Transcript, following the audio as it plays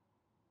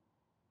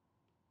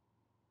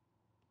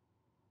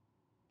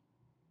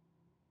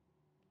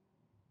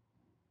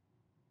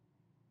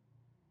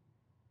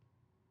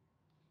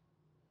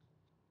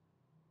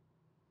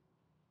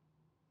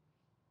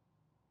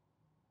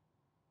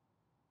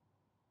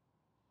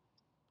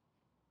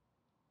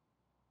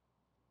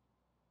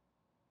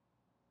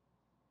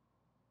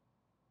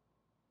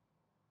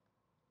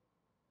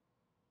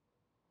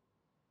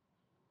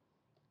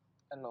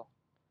Alo.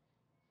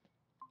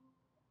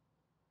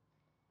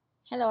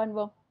 Hello anh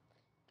Vân.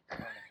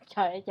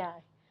 Trời ơi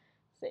trời,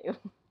 xỉu.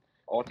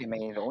 Ủa thì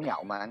mày rủ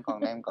nhậu mà anh còn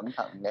đem cẩn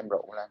thận đem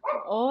rượu lên.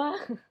 Ủa,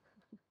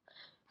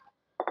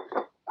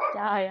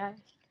 trời ơi.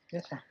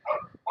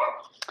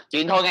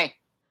 Chuyện thôi ngay.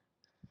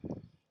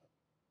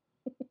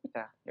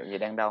 Sao? Vụ gì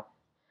đang đâu?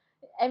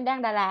 Em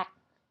đang Đà Lạt.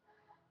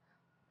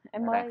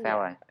 Em Đà Lạt mới sao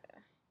rồi?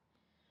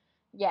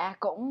 Dạ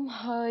cũng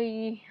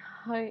hơi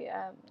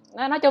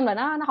nói chung là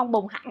nó không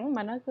bùng hẳn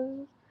mà nó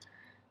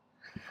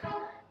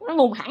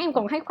bùng hẳn em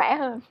còn thấy khỏe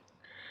hơn.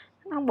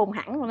 Nó không bùng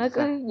hẳn mà nó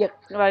cứ giật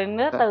rồi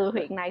nó từ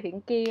huyện này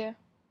huyện kia.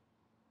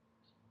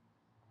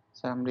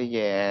 Sao em đi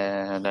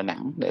về Đà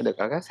Nẵng để được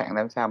ở khách sạn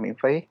làm sao miễn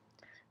phí?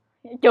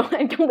 Em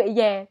chuẩn bị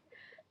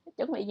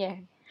về.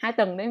 2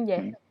 tuần để em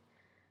về.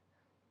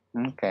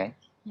 Ok.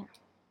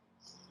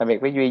 Làm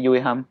việc với Duy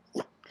vui không?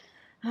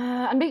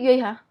 Anh biết Duy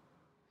hả?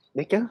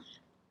 Biết chứ.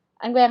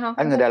 Anh quen không?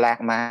 Anh người Đà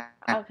Lạt mà.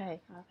 Ok.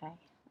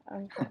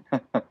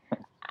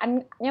 Anh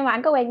nhưng mà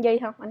anh có quen Duy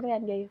không? Anh có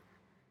quen Duy không?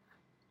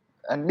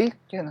 Anh biết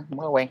chứ không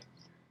có quen.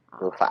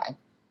 Vừa phải.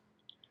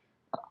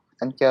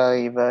 Anh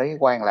chơi với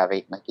Quang là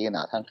việc mà kia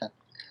nợ thân hơn.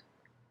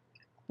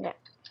 Dạ.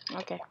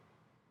 Ok.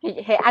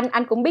 Thì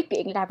anh cũng biết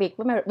chuyện là việc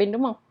với Mary Bin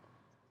đúng không?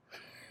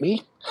 Biết.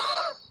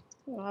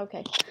 Ok.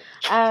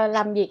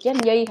 Làm việc với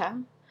anh Duy hả?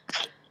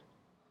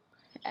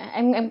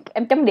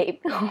 Em chấm điểm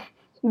không?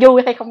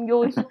 Vui hay không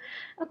vui?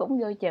 Nó cũng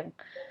vui chừng.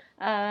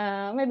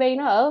 Maybe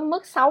nó ở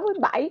mức 6 với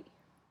 7.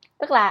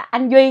 Tức là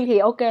anh Duy thì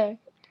ok.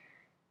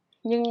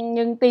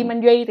 Nhưng team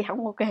anh Duy thì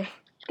không ok.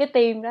 Cái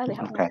team đó thì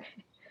không ok.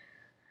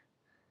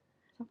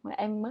 Xong rồi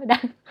em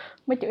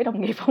mới chửi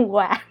đồng nghiệp hôm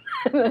qua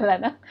là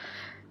nó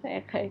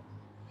ok.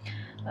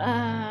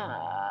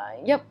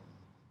 Yep.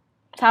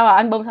 Sao rồi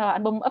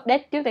album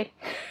update trước đi.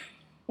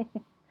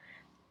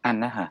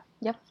 Anh đó hả?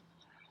 Yep.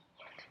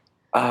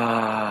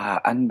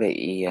 Anh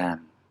bị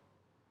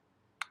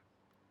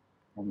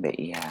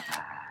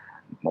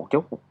một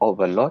chút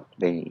overload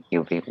vì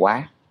nhiều việc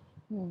quá.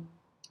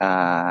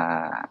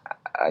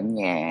 Ở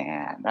nhà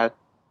nó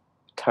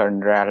turn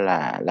ra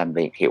là làm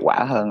việc hiệu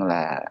quả hơn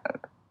là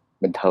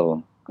bình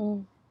thường.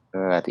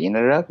 Rồi tự nhiên nó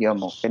rớt vô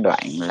một cái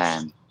đoạn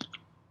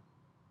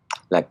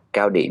là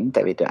cao điểm,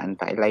 tại vì tụi anh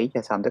phải lấy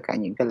cho xong tất cả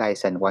những cái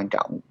license quan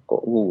trọng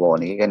của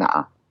Google này cái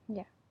nọ.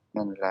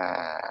 Nên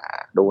là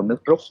đua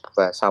nước rút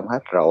và xong hết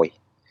rồi.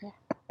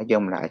 Nói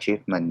chung là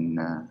achievement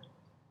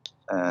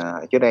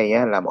trước đây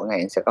á, là mỗi ngày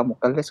anh sẽ có một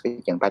cái list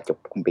cái chừng 30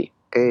 công việc,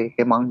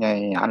 cái món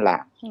nhỏ anh làm.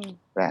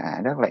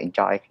 Và rất là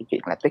enjoy cái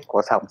chuyện là tích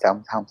của xong.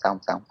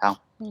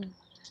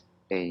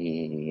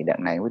 Thì đợt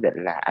này quyết định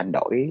là anh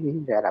đổi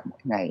ra là mỗi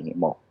ngày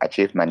một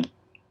achievement,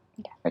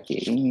 và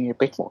chỉ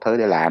pick một thứ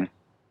để làm.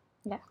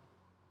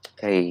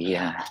 Thì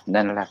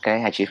nên là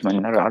cái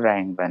achievement nó rõ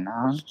ràng và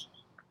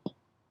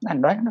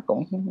anh đoán nó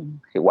cũng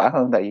hiệu quả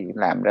hơn, tại vì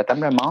làm ra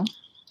tấm ra món.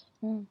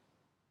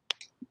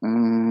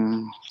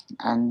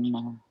 Anh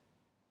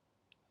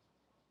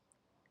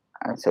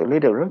xử lý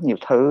được rất nhiều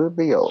thứ.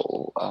 Ví dụ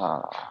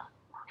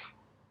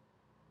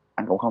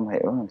anh cũng không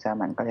hiểu làm sao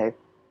mà anh có thể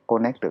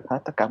connect được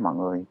hết tất cả mọi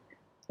người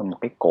trong một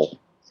cái cột,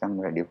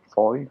 xong rồi điều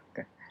phối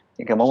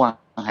những cái mối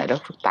quan hệ rất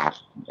phức tạp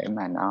để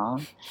mà nó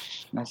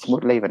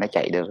smoothly và nó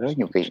chạy được rất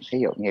nhiều việc. Ví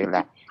dụ như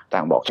là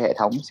toàn bộ cái hệ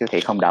thống siêu thị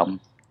không đồng,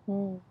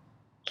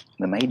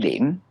 mười mấy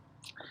điểm,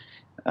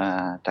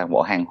 toàn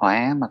bộ hàng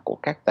hóa mà của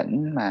các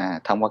tỉnh mà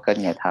thông qua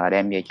kênh nhà thờ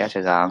đem về cho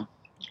Sài Gòn.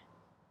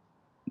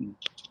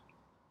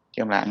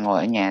 Chứ là anh ngồi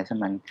ở nhà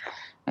xong anh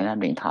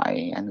làm điện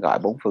thoại, anh gọi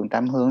 4 phương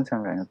 8 hướng,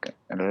 xong rồi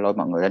lôi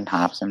mọi người lên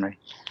họp, xong rồi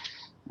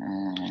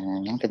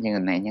nhắn tin như người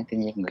này, nhắn tin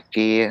như người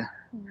kia.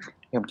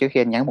 Nhưng trước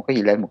khi anh nhắn một cái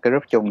gì lên một cái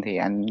group chung thì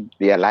anh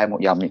like một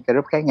dòng những cái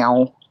group khác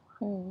nhau.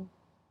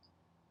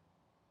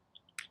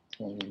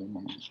 Thì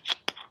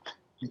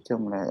nói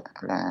chung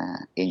là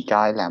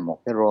enjoy là một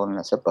cái role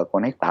là super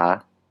connector.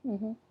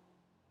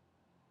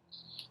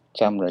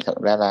 Xong rồi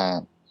thực ra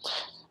là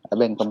ở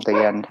bên công ty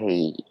anh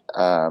thì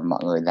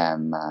mọi người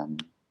làm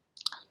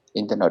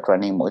internal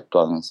training mỗi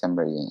tuần, xong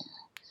rồi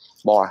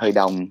board hơi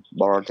đông,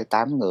 board tới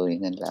 8 người,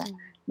 nên là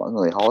mỗi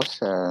người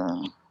host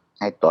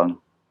 2 tuần.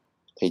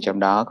 Thì trong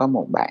đó có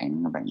một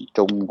bạn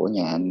Trung của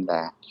nhà anh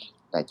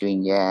là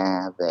chuyên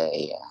gia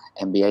về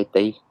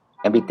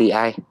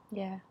MBTI.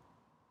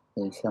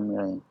 Thì xong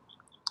rồi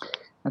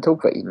nó thú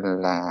vị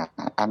là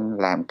anh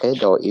làm cái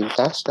đồ yêu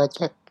test đó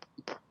chắc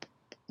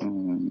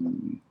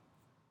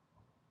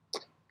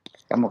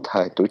cả một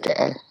thời tuổi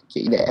trẻ,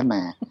 chỉ để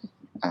mà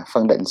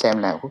phân định xem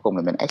là cuối cùng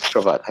là mình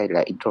extrovert hay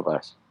là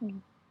introvert.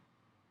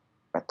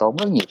 Và tốn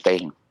rất nhiều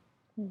tiền.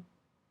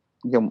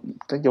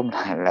 Nói chung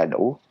là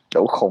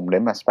đủ khùng để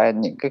mà spend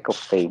những cái cục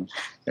tiền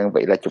đơn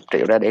vị là chục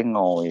triệu ra để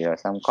ngồi, rồi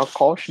xong có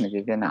coach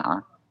này kia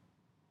nọ.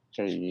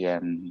 Thì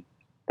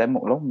tới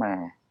một lúc mà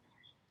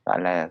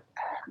gọi là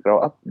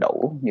grow up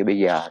đủ như bây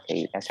giờ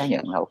thì đã xác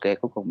nhận là ok,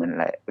 cuối cùng mình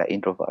là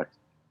introvert.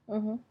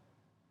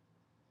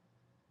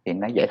 Thì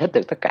nó giải thích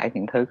được tất cả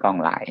những thứ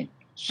còn lại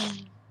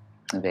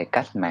về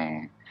cách mà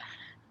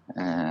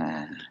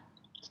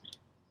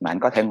anh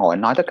có thể ngồi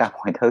nói tất cả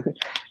mọi thứ.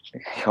 Ví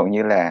dụ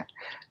như là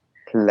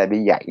là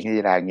đi dạy hay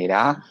là gì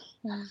đó,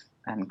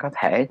 anh có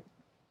thể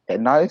để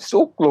nói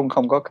suốt luôn,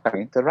 không có cần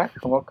interact,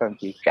 không có cần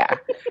gì cả.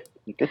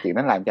 Thì cái chuyện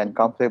đó làm cho anh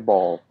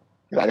comfortable,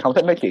 lại không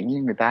thích nói chuyện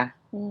với người ta.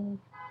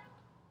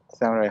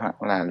 Sau rồi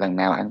hoặc là lần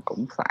nào anh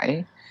cũng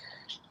phải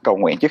cầu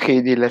nguyện trước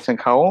khi đi lên sân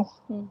khấu.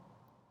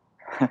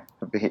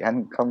 Vì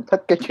anh không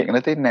thích cái chuyện đó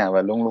thế nào,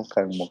 và luôn luôn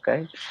cần một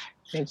cái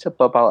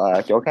super power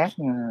ở chỗ khác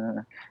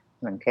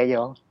mình khe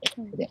vô.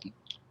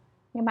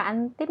 Nhưng mà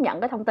anh tiếp nhận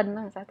cái thông tin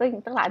đó là sao?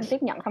 Tức là anh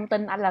tiếp nhận thông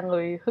tin, anh là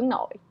người hướng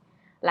nội,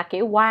 là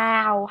kiểu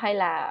wow hay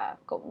là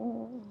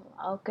cũng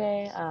ok?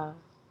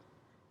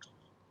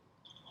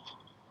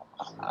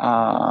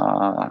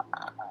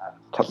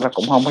 Thật ra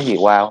cũng không có gì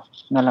wow,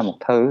 nó là một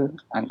thứ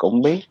anh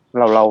cũng biết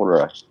lâu lâu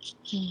rồi.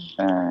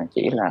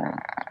 Chỉ là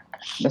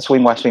nó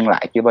xuyên qua xuyên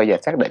lại, chưa bao giờ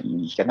xác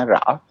định cho nó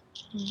rõ.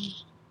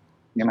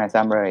 Nhưng mà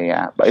xong rồi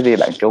bởi vì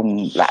bạn Trung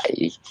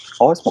lại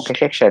host một cái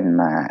section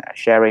mà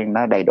sharing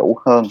nó đầy đủ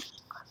hơn,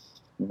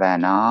 và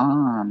nó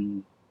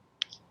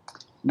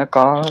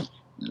có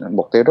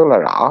mục tiêu rất là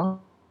rõ,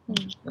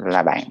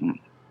 là bạn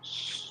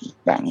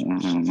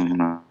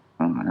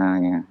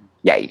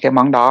dạy cái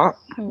món đó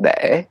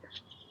để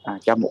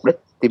cho mục đích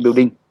team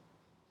building,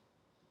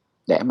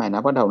 để mà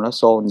nó bắt đầu nó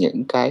solve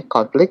những cái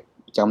conflict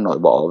trong nội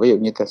bộ. Ví dụ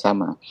như tại sao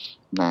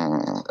mà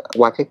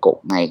qua cái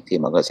cuộc này thì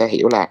mọi người sẽ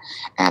hiểu là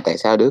tại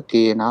sao đứa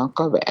kia nó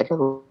có vẻ rất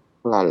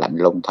là lạnh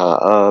lùng thờ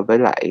ơ với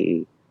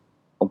lại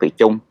công việc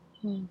chung,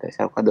 tại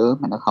sao có đứa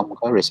mà nó không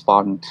có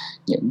respond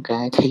những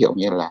cái thí dụ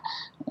như là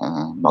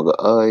mọi người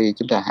ơi,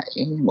 chúng ta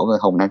hãy mỗi người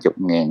hùng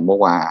 50.000 mua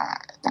quà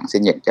tặng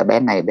sinh nhật cho bé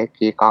này bé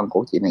kia, con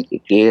của chị này chị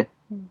kia.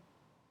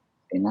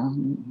 Thì nó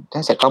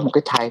sẽ có một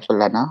cái type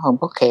là nó không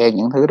có care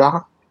những thứ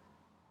đó.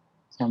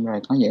 Xong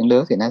rồi có những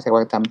đứa thì nó sẽ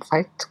quan tâm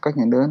fact, có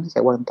những đứa nó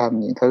sẽ quan tâm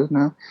những thứ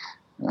nó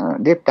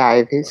deep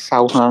dive phía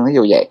sâu hơn, ví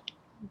dụ vậy.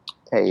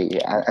 Thì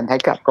anh thấy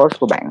cái approach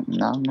của bạn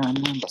nó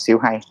siêu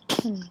hay.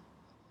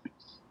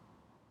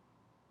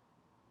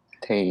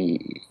 Thì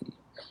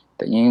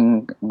tự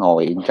nhiên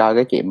ngồi enjoy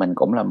cái chuyện mình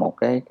cũng là một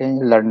cái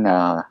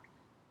learner,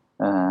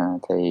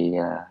 thì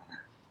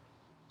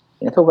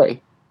thú vị.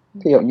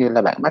 Ví dụ như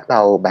là bạn bắt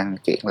đầu bằng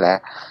chuyện là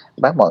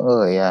bắt mọi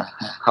người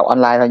học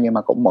online thôi, nhưng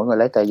mà cũng mỗi người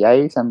lấy tờ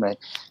giấy, xong rồi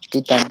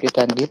ký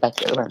tên viết ba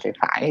chữ bằng tay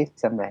phải,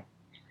 xong rồi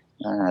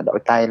đổi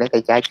tay lấy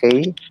tay trái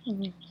ký,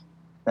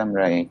 xong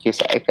rồi chia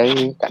sẻ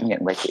cái cảm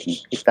nhận về chuyện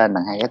ký tên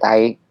bằng hai cái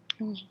tay.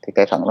 Thì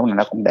cây thuận lúc này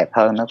nó cũng đẹp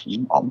hơn, nó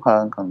cũng ổn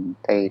hơn, còn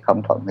cây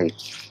không thuận thì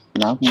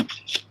nó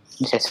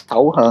sẽ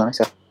xấu hơn, nó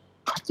sẽ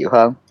khó chịu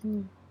hơn.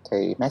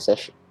 Thì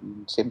message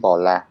simple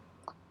là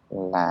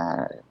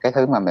cái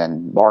thứ mà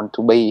mình born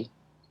to be,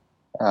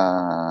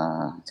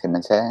 thì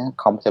mình sẽ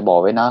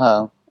comfortable với nó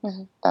hơn,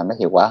 làm nó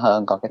hiệu quả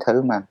hơn. Còn cái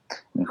thứ mà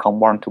mình không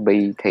born to be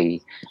thì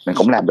mình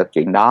cũng làm được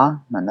chuyện đó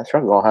mà nó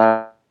struggle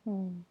hơn.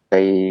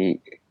 Thì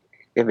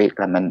cái việc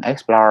là mình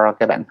explore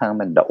cái bản thân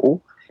mình đủ,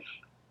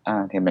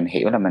 thì mình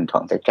hiểu là mình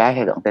thuận tay trái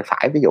hay thuận tay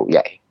phải, ví dụ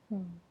vậy.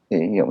 Thì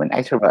ví dụ mình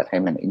extrovert hay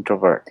mình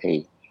introvert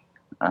thì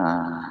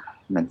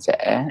mình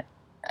sẽ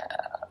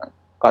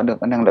có được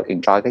cái năng lực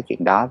enjoy cái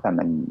chuyện đó, và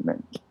mình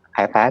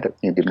khai phá được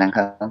nhiều tiềm năng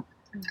hơn.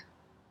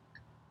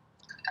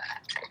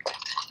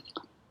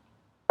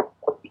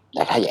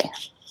 Đại khái vậy.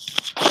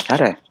 Hết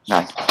rồi.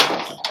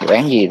 Dự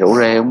án gì rủ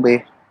rê không biết.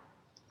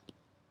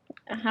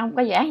 Không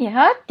có giảng gì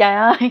hết, trời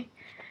ơi.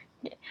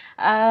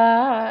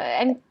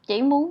 Em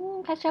chỉ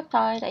muốn catch up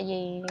thôi, tại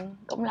vì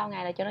cũng lâu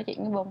ngày rồi chưa nói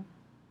chuyện với Bung.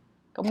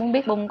 Cũng muốn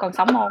biết Bung còn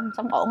sống không,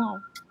 sống ổn không.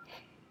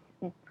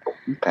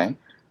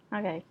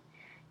 Ok.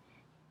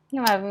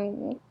 Nhưng mà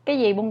cái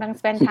gì Bung đang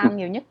spend time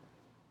nhiều nhất?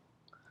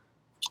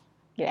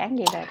 Dự án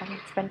gì là đang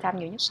spend time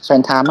nhiều nhất?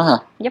 Spend time á hả?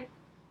 Yep.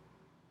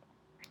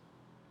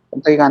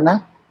 Công ty anh á,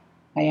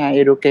 AI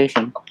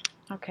education.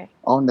 Okay.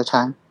 All the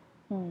time.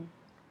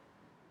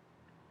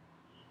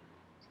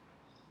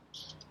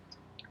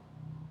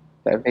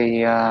 Tại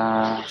vì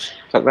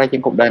thật ra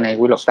trên cuộc đời này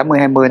quy luật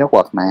 80-20 nó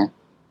quật mà.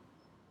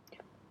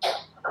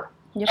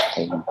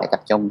 Thì mình phải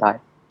tập trung thôi.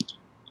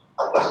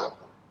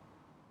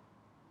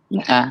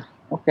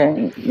 Ok,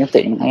 nhân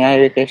tiện AI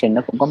education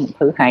nó cũng có một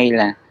thứ hay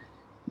là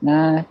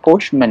nó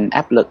push mình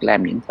áp lực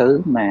làm những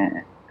thứ mà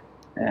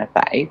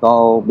phải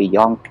go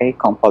beyond cái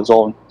comfort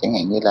zone. Chẳng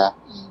hạn như là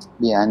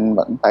bây giờ anh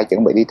vẫn phải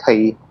chuẩn bị đi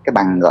thi cái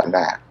bằng gọi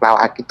là Cloud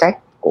Architect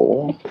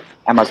của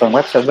Amazon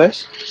Web Service.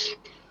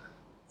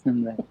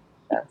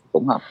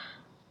 Cũng học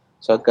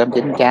sơ cơm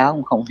chín cháo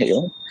cũng không hiểu.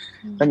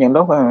 Có những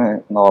lúc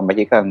ngồi mà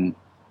chỉ cần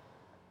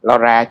lo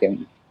ra chừng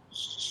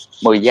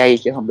 10 giây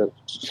chứ không được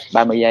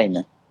 30 giây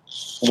nữa,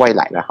 quay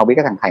lại là không biết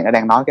cái thằng thầy nó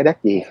đang nói cái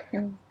đất gì.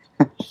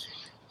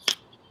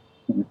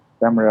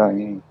 Xong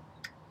rồi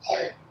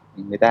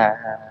người ta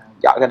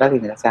giỏi cái đó thì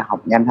người ta sẽ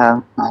học nhanh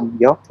hơn, anh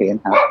dốt thì anh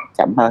học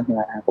chậm hơn, nhưng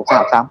mà cũng sẽ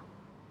học xong.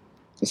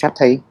 Thì sắp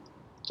thi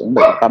chuẩn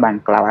bị có bằng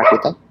Cloud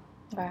Architect.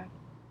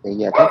 Thì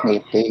giờ tốt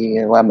nghiệp thì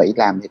qua Mỹ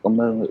làm thì cũng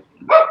lương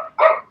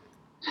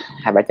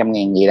 200-300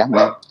 ngàn gì đó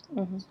nữa.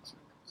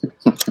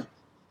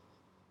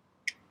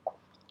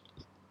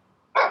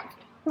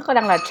 Nó có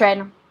đang là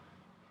trend không?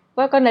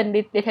 Có nên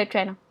đi theo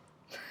trend không?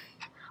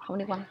 Không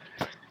liên quan.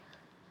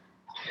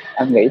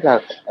 anh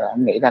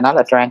nghĩ là nó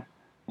là trend.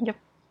 Yep.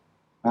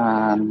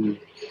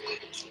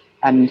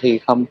 Anh thì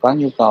không có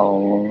nhu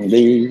cầu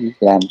đi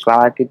làm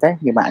cloud architect,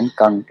 nhưng mà anh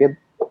cần cái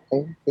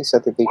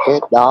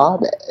certificate đó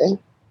để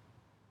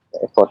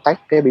protect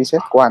cái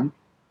business của anh.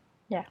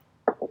 Yeah.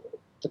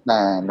 Tức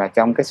là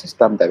trong cái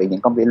system, tại vì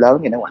những công ty lớn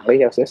thì nó quản lý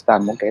theo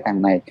system, muốn kể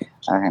thằng này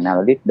thằng nào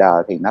là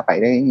leader thì nó phải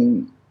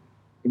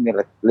như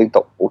là liên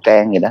tục vũ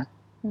trang vậy đó.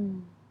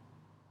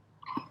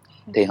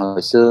 Thì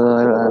hồi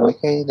xưa mấy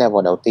cái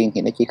level đầu tiên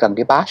thì nó chỉ cần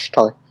cái badge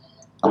thôi,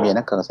 còn giờ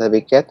nó cần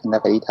certificate thì nó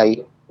phải đi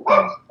thi.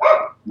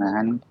 Mà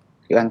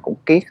anh cũng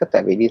kiết đó,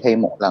 tại vì đi thi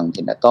một lần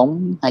thì đã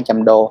tốn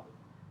 $200,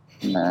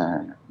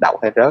 mà đậu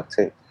hay rớt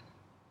thì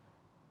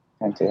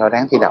anh thì thôi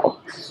ráng thi đậu.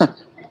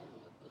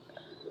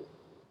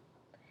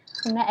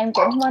 Nên em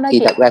cũng mới nói Thì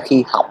chuyện. thật ra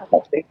khi học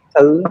một cái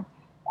thứ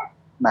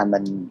mà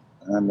mình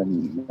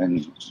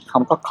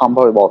không có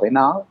comparable với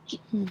nó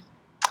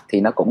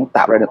thì nó cũng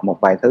tạo ra được một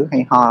vài thứ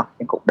hay ho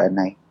trên cuộc đời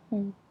này.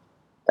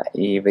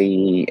 Tại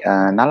vì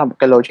nó là một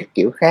cái logic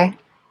kiểu khác,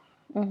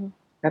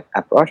 cách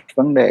approach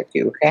vấn đề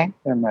kiểu khác,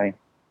 rồi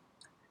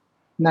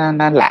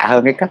nó lạ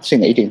hơn cái cách suy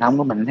nghĩ truyền thống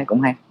của mình, thấy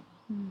cũng hay.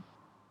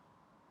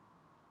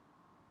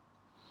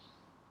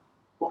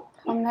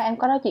 Hôm nay em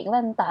có nói chuyện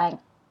với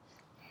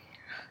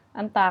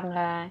anh Toàn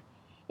là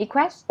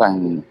eQuest.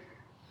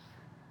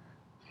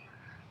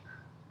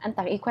 Anh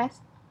Toàn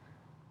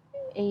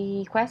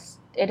eQuest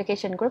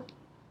Education Group.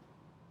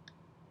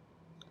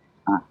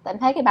 Anh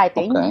thấy cái bài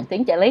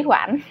tuyển trợ lý của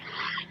ảnh,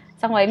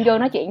 xong rồi em vô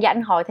nói chuyện với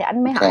anh hồi thì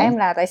anh mới hỏi em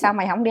là tại sao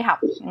mày không đi học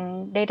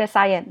data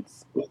science.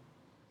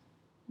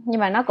 Nhưng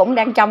mà nó cũng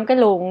đang trong cái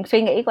luồng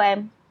suy nghĩ của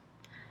em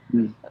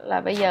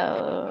là bây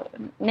giờ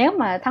nếu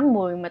mà tháng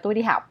 10 mà tôi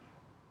đi học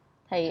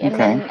thì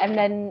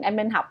em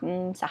nên học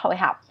xã hội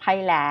học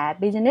hay là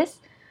business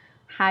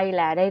hay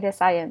là data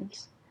science.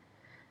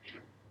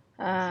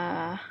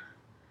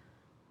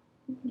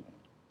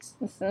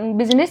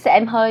 Business thì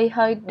em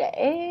hơi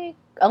để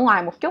ở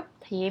ngoài một chút,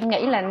 thì em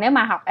nghĩ là nếu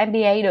mà học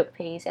MBA được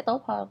thì sẽ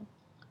tốt hơn.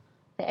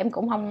 Thì em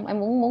cũng không, em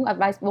muốn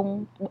advice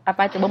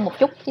từ Bung một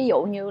chút, ví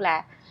dụ như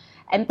là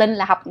em tin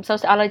là học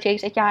sociology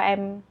sẽ cho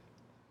em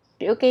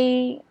kiểu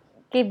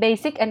cái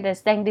basic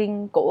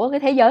understanding của cái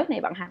thế giới này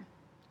vận hành.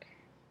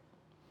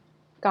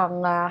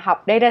 Còn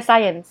học data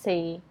science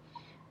thì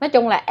nói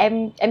chung là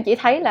em chỉ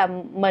thấy là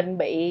mình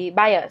bị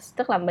bias,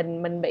 tức là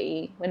mình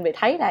bị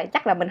thấy là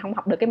chắc là mình không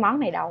học được cái món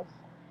này đâu,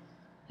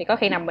 thì có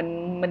khi nào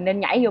mình nên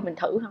nhảy vô mình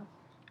thử không.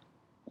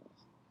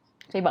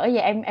 Thì bởi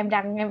vậy em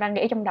đang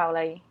nghĩ trong đầu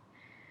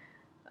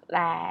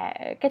là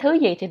cái thứ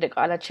gì thì được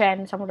gọi là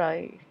trend, xong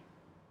rồi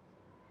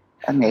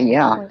anh nghĩ vậy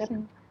hả?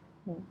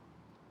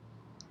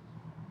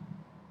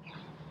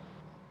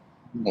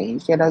 Nghĩ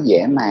cái đó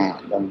dễ mà,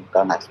 đừng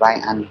cần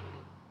advice anh.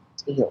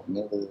 Ví dụ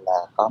như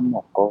là có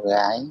một cô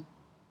gái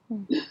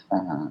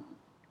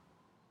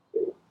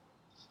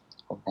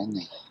cô gái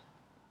này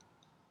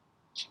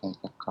cho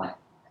các coi.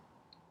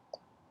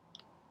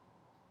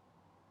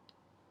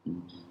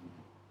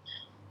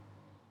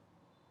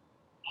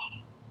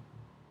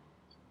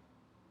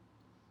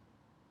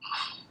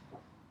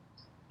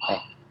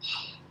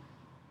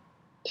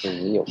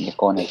 Thì ví dụ như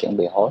cô này chuẩn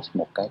bị host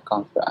một cái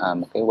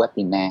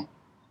webinar.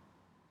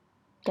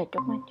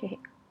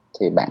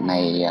 Thì bạn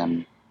này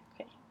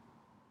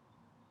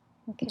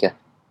chưa?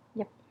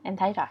 Yep, em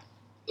thấy rồi.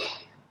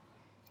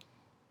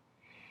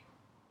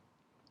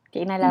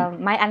 Chị này là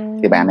Mai Anh.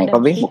 Thì bạn này có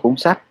viết một cuốn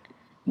sách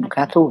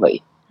khá thú vị.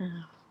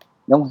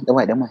 Đúng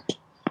rồi.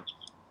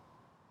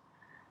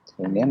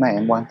 Thì nếu mà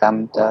em quan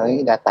tâm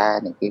tới data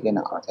này kia cái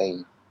nọ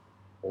thì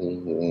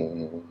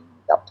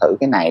đọc thử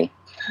cái này.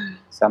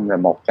 Xong rồi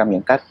một trong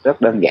những cách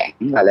rất đơn giản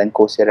là lên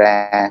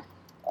Coursera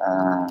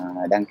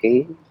đăng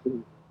ký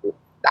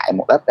tại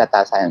một lớp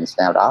data science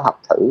nào đó,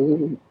 học thử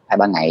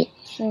 2-3 ngày.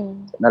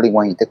 Nó liên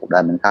quan gì tới cuộc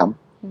đời mình không?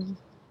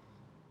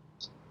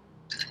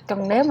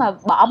 Còn nếu mà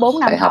bỏ 4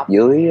 năm học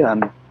dưới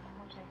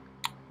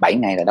 7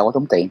 ngày là đâu có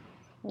tốn tiền.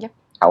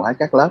 Hầu hết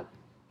các lớp.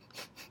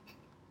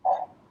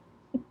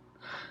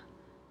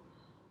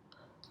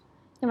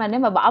 Nhưng mà nếu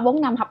mà bỏ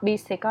 4 năm học biz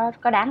thì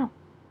có đáng không?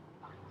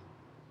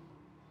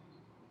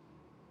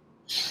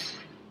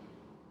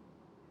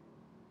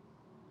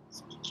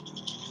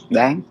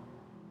 Đáng.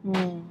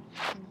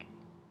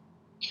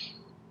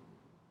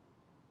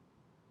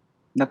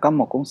 Nó có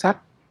một cuốn sách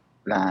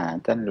là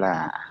tên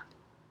là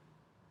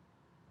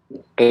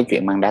Cái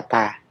chuyện bằng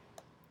data.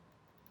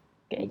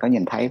 Có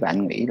nhìn thấy và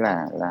anh nghĩ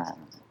là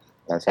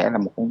sẽ là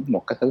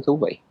một cái thứ thú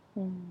vị.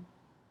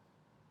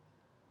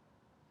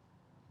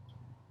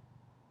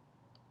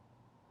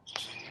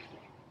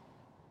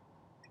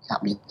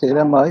 Học những thứ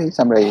đó mới,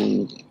 xong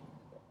rồi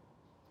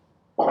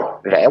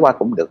rẽ qua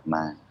cũng được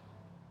mà.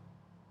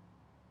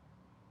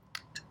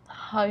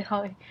 Hơi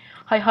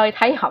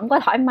thấy không có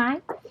thoải mái,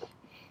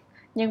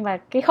 nhưng mà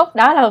cái khúc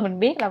đó là mình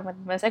biết là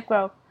mình sẽ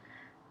grow.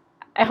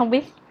 Em không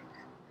biết,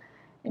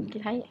 em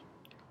chỉ thấy vậy.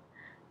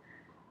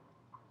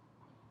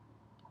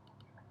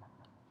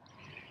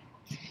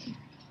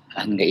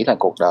 Anh nghĩ là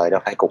cuộc đời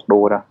đâu phải cuộc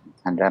đua đâu,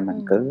 thành ra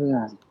mình cứ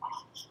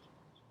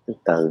từ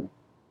từ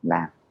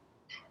làm.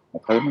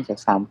 một thứ nó sẽ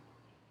xong.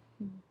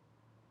 Ừ.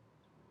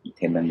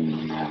 Thì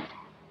mình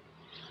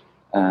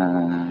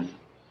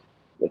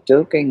bữa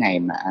trước cái ngày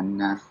mà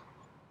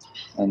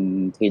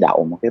anh thi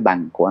đậu một cái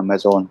bằng của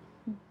Amazon,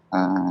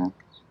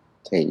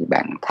 thì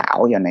bạn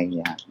Thảo giờ này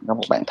có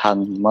một bạn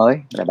thân mới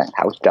là bạn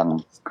Thảo Trần,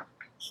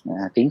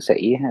 tiến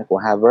sĩ của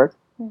Harvard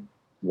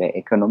về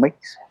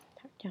economics.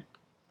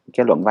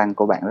 Cái luận văn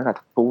của bạn rất là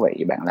thú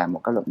vị. Bạn làm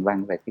một cái luận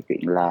văn về cái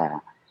chuyện là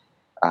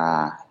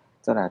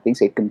tức là tiến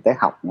sĩ kinh tế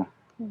học nha,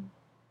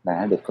 là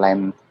nó được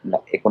claim là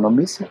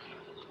economist,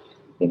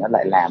 thì nó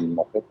lại làm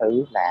một cái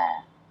thứ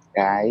là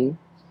cái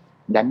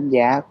đánh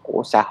giá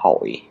của xã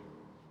hội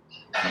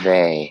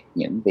về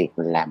những việc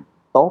làm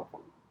tốt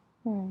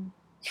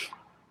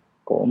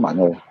của mọi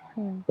người.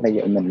 Bây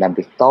giờ mình làm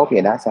việc tốt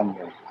vậy đó, xong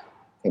rồi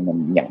thì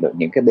mình nhận được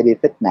những cái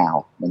benefit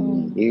nào,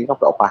 mình dưới góc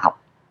độ khoa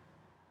học.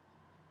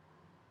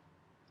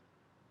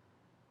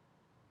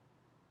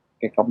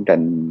 Cái công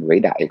trình vĩ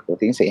đại của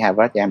tiến sĩ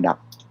Harvard cho em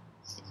đọc,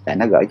 tại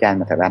nó gửi cho anh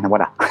mà thật ra anh không có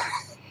đọc.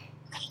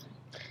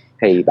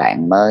 Thì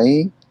bạn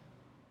mới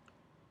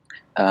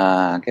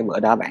cái bữa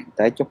đó bạn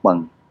tới chúc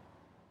mừng,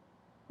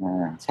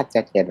 xách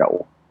chai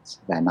rượu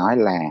và nói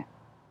là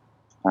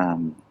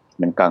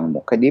mình cần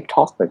một cái deep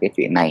talk về cái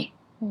chuyện này.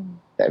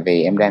 Tại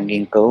vì em đang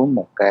nghiên cứu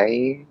một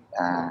cái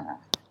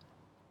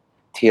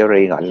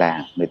theory gọi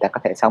là người ta có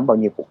thể sống bao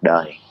nhiêu cuộc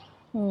đời,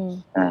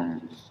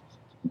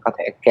 có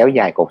thể kéo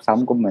dài cuộc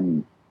sống của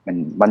mình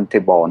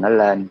multiple nó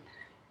lên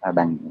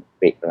bằng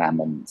việc là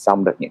mình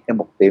xong được những cái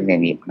mục tiêu nghề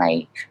nghiệp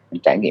này,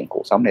 mình trải nghiệm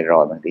cuộc sống này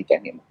rồi mình đi trải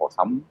nghiệm một cuộc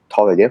sống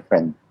totally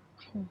different.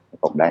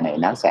 Cuộc đời này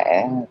nó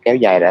sẽ kéo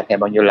dài ra thêm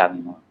bao nhiêu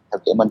lần theo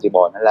kiểu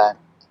multiple nó lên.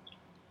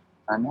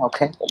 Nó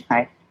ok, cũng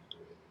hay.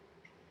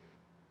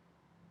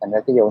 Thành ra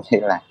ví dụ như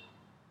là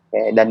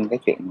cái đinh cái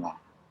chuyện là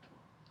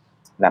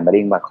làm bà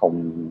điên bà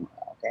khùng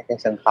cái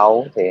sân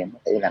khấu thì em có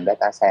thể làm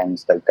data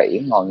science tự kỷ,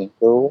 ngồi nghiên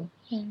cứu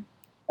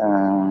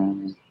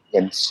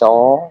doanh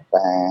số, và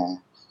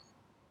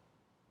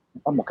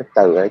có một cái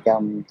từ ở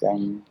trong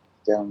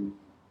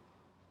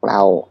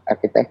cloud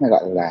architect nó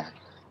gọi là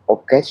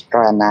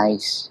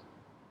orchestranize.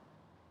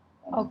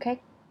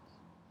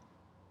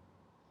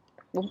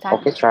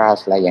 Orchestra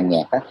là dàn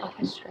nhạc á,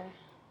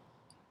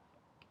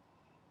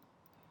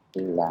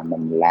 là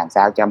mình làm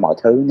sao cho mọi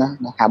thứ nó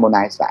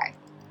harmonize lại.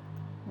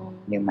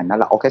 Nhưng mà nó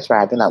là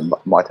orchestra, tức là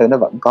mọi thứ nó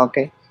vẫn có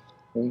cái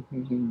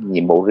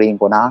nhiệm vụ riêng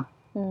của nó.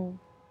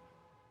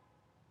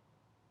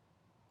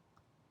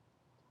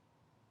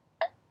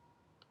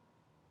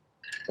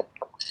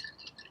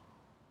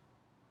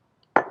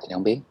 Thì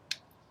không biết,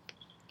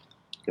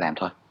 làm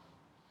thôi.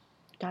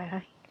 Trời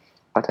ơi,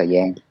 có thời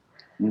gian.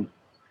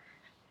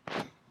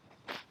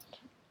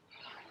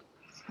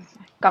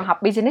 Còn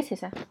học business thì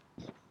sao?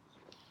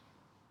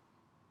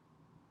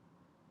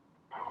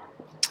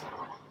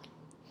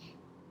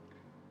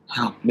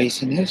 Học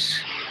business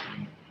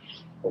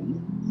cũng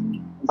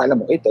không phải là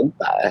một ý tưởng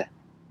tệ.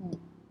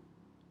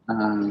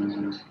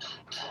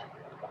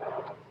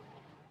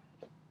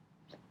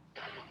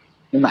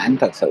 Nhưng mà anh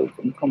thật sự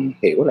cũng không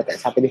hiểu là tại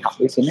sao phải đi học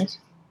business.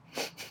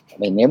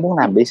 Mình nếu muốn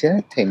làm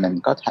business thì mình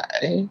có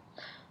thể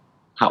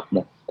học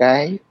một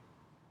cái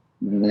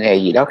nghề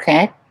gì đó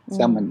khác,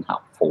 sao mình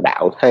học phụ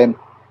đạo thêm.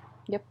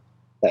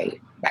 Tại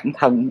bản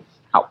thân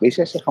học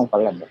business không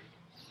phải là một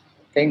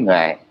cái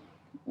nghề.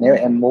 Nếu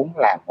em muốn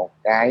làm một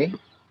cái,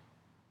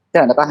 tức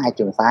là nó có hai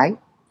trường phái.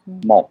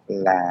 Một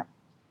là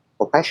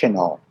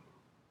professional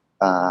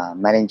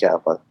manager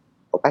và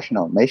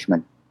professional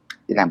management,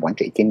 đi làm quản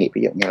trị chuyên nghiệp.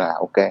 Ví dụ như là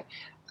ok,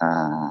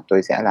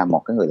 tôi sẽ là một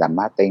cái người làm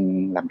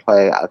marketing, làm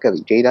thuê ở cái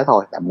vị trí đó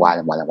thôi, làm hoài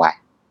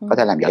có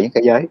thể làm giỏi nhất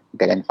thế giới,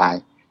 cái identify.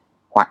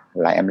 Hoặc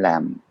là em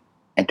làm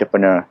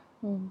entrepreneur.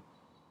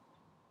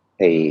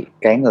 Thì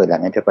cái người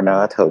làm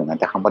entrepreneur thường người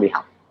ta không có đi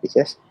học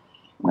business,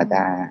 người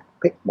ta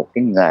pick một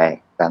cái nghề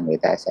và người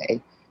ta sẽ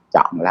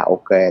chọn là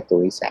ok,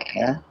 tôi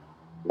sẽ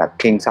là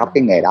king shop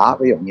cái nghề đó.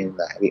 Ví dụ như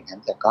là Việt Nam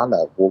sẽ có là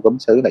vua gốm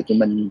sứ là Hồ Chí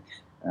Minh,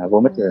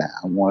 vua mít là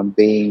ông Nguyễn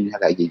Viên hay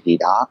là gì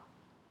đó.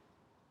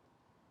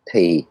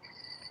 Thì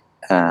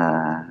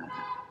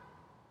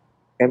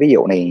cái ví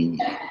dụ này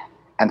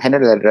anh thấy nó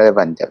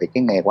relevant cho vì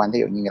cái nghề của anh. Ví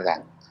dụ như là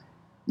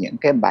những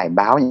cái bài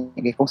báo, những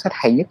cái cuốn sách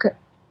hay nhất á,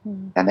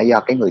 là nó do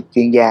cái người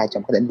chuyên gia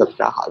trong cái lĩnh vực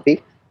đó họ viết,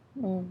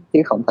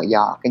 chứ không phải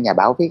do cái nhà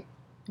báo viết.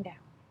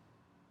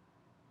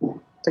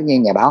 Tất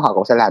nhiên nhà báo họ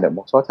cũng sẽ làm được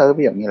một số thứ,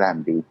 ví dụ như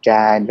làm điều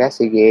tra,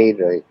 investigate,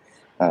 rồi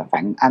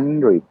phản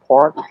ánh,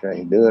 report,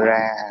 rồi đưa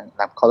ra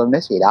làm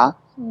columnist gì đó.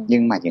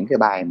 Nhưng mà những cái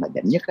bài mà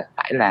đỉnh nhất á,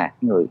 phải là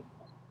người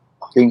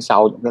chuyên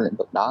sâu những cái lĩnh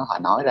vực đó họ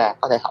nói ra.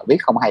 Có thể họ viết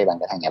không hay bằng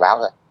cái thằng nhà báo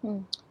thôi,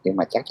 nhưng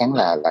mà chắc chắn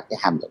là cái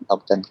hàm lượng thông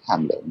tin,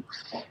 hàm lượng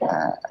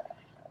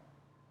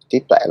trí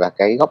tuệ và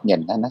cái góc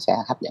nhìn đó nó sẽ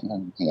hấp dẫn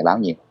hơn nhà báo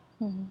nhiều.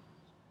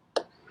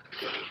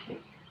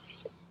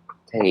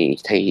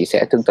 Thì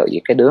sẽ tương tự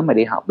với cái đứa mà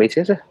đi học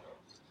business á,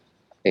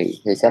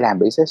 thì sẽ làm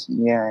business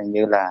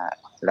như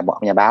là một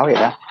nhà báo vậy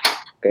đó.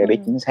 Cái biết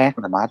chính xác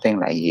là marketing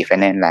là gì,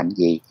 finance làm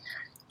gì,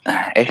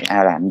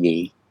 HR làm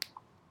gì,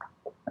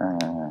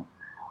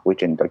 quy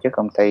trình tổ chức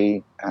công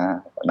ty,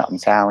 hoạt động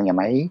sao, nhà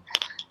máy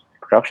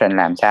option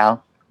làm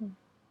sao.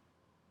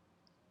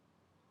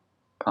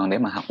 Còn nếu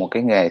mà học một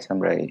cái nghề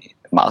xong rồi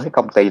mở cái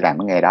công ty làm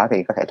cái nghề đó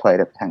thì có thể thuê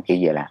được thằng kia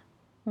về làm.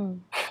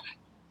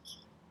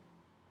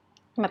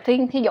 Mà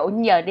thí dụ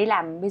như giờ đi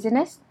làm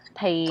business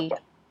thì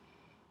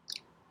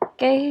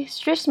cái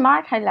street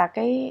smart hay là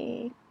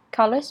cái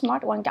college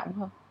smart quan trọng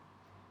hơn?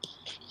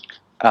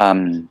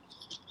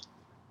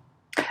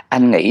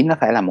 Anh nghĩ nó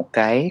phải là một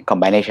cái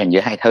combination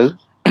giữa hai thứ.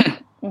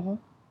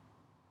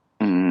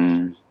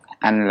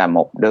 Anh là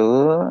một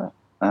đứa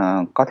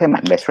có thế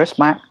mạnh về street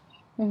smart.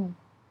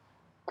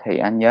 Thì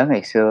anh nhớ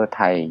ngày xưa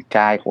thầy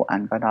trai của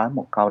anh có nói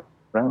một câu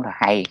rất là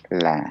hay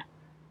là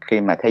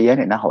khi mà thế giới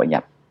này nó hội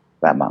nhập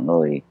và mọi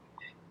người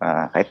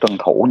phải tuân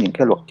thủ những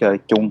cái luật chơi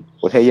chung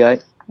của thế giới,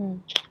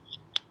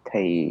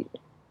 thì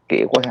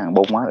kiểu của thằng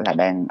Bung á là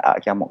đang ở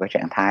trong một cái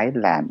trạng thái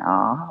là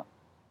nó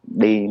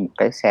đi một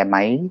cái xe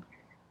máy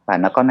và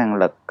nó có năng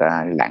lực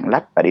lạng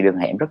lách và đi đường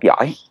hẻm rất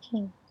giỏi,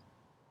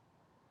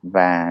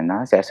 và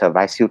nó sẽ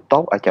survive siêu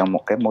tốt ở trong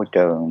một cái môi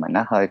trường mà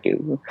nó hơi kiểu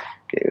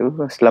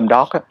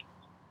slumdog á.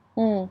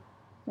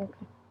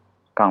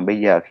 Còn bây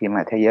giờ khi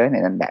mà thế giới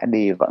này đã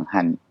đi vận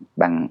hành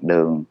bằng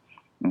đường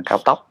cao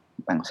tốc,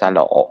 bằng xa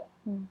lộ,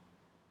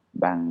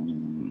 bằng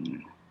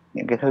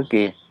những cái thứ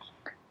kia,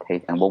 thì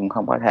thằng Bung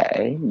không có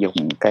thể dùng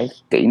cái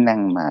kỹ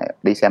năng mà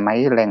đi xe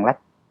máy len lách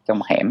trong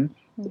hẻm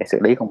để xử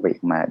lý công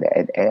việc mà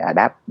để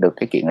adapt được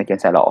cái chuyện ở trên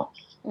xa lộ.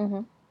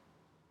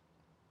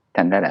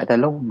 Thành ra đã tới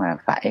lúc mà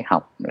phải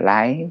học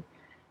lái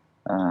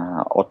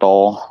ô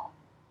tô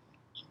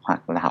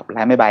hoặc là học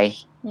lái máy bay,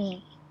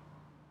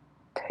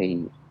 thì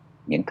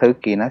những thứ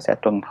kia nó sẽ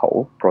tuân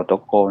thủ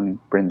protocol,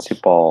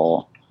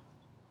 principle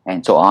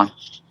and so on.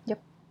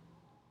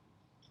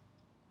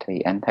 Thì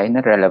anh thấy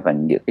nó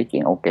relevant giữa cái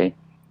chuyện ok.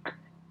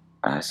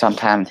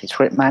 Sometimes thì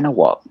street smart nó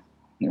work,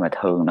 nhưng mà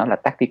thường nó là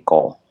tactical,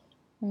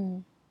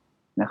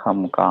 nó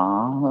không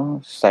có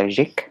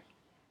strategic.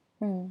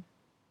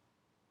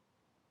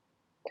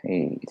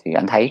 Thì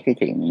anh thấy cái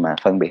chuyện mà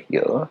phân biệt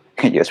giữa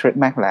street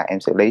smart là em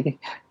xử lý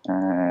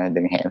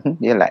đường hẻm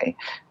với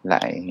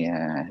lại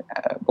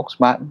book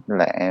smart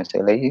là em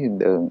xử lý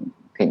đường,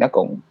 thì nó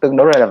cũng tương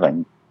đối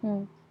relevant.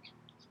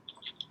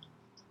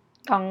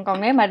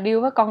 Còn nếu mà deal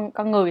với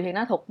con người thì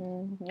nó thuộc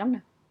nhóm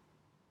nào?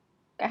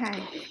 Cả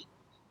hai.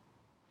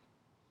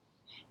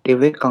 Deal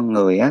với con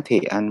người á, thì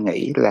anh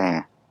nghĩ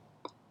là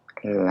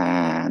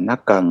nó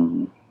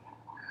cần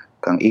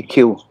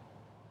EQ,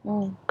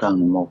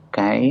 cần một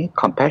cái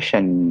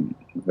compassion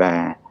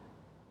và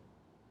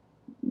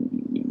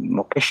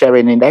một cái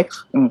sharing index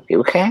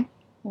kiểu khác.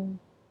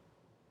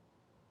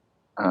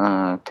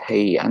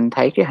 Thì anh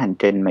thấy cái hành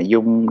trình mà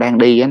Dung đang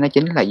đi á, nó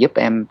chính là giúp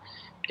em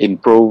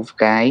improve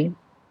cái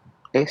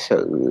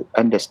sự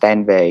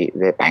understand về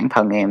bản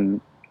thân em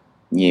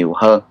nhiều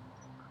hơn.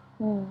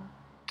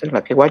 Tức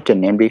là cái quá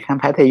trình em đi khám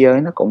phá thế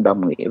giới nó cũng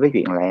đồng nghĩa với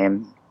chuyện là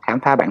em khám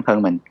phá bản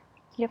thân mình.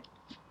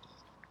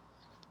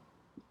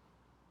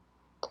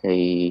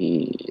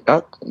 Thì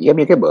đó, giống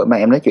như cái bữa mà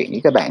em nói chuyện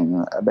với các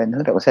bạn ở bên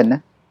hướng đạo sinh á,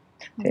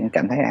 thì em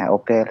cảm thấy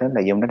ok, đó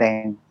là Dung nó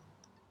đang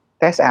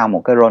test out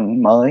một cái role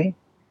mới,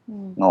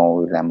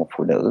 ngồi là một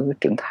phụ nữ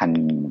trưởng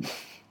thành.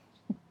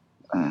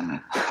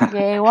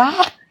 Ghê quá.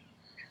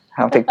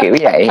 Không thì kiểu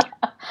vậy,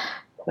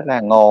 tức là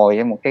ngồi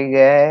trên một cái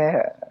ghế,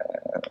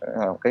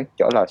 một cái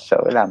chỗ lò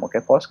sưởi, làm một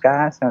cái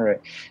podcast, xong rồi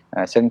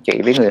xưng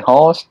chị với người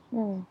host,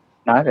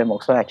 nói về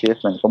một số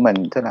achievement của mình,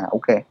 tức là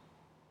ok.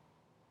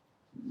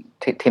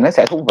 Thì nó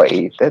sẽ thú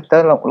vị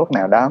tới lúc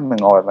nào đó mình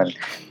ngồi mình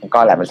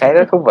coi lại mình thấy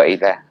rất thú vị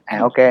là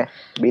ok,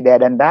 be there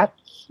than that.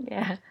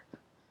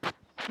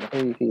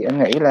 Thì anh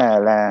nghĩ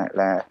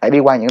là phải đi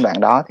qua những đoạn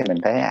đó thì mình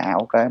thấy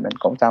ok, mình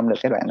cũng xong được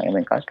cái đoạn này,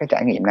 mình có cái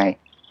trải nghiệm này,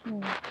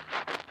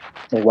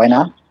 thì quay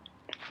nó.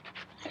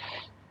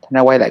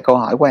 Nên quay lại câu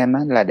hỏi của em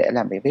á, là để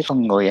làm việc với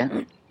con người á,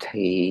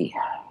 thì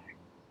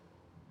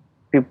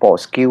people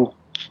skill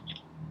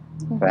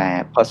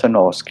và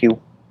personal skill,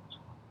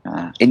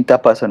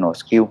 interpersonal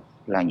skill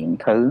là những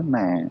thứ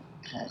mà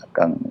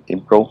cần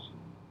improve.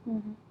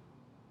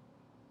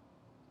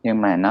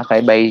 Nhưng mà nó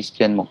phải base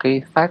trên một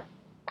cái fact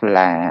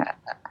là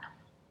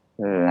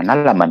nó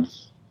là mình.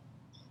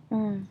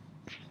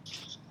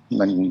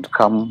 Mình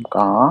không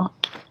có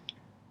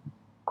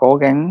cố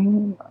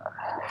gắng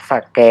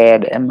pha ke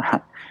để mà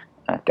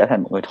trở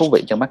thành một người thú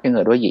vị trong mắt cái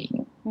người đối diện,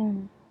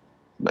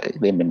 bởi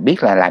vì mình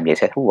biết là làm vậy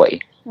sẽ thú vị.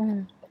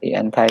 Thì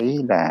anh thấy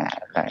là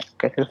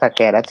cái thứ pha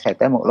ke đó sẽ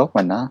tới một lúc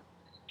mà nó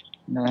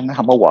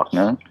không có work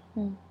nữa.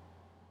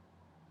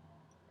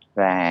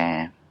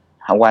 Và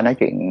hôm qua nói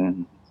chuyện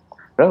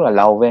rất là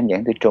lâu với anh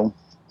Giảng Tư Trung,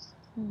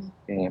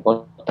 thì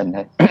vô tình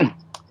thôi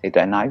thì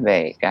tụi anh nói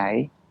về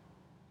cái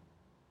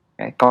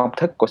công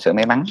thức của sự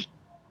may mắn.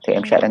 Thì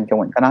em anh Trung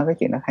mình có nói cái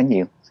chuyện đó khá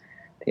nhiều.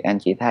 Thì anh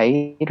chỉ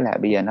thấy là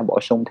bây giờ nó bổ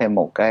sung thêm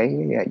một cái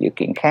dữ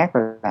kiện khác,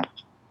 là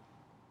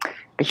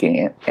cái chuyện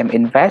em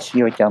invest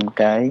vô trong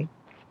cái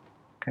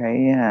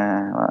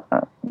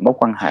mối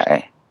quan hệ,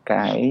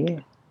 cái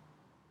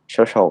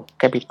social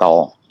capital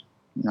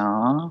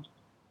nó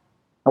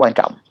quan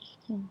trọng.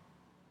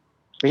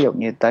 Ví dụ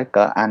như tới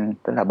cỡ anh,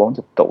 tức là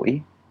 40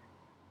 tuổi,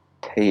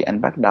 thì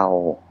anh bắt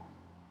đầu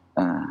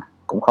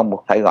cũng không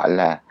phải gọi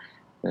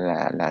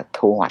là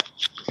thu hoạch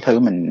thứ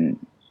mình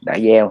đã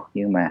gieo,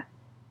 nhưng mà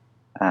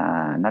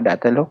nó đã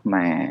tới lúc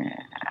mà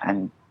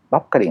anh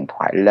bóc cái điện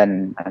thoại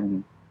lên,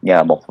 anh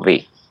nhờ một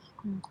việc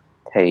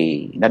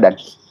thì nó đinh.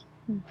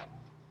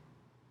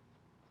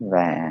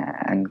 Và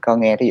anh có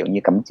nghe ví dụ như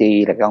Cẩm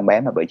Chi là cái con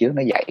bé mà bữa trước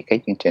nó dạy cái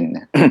chương trình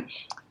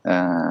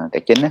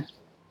tài chính á,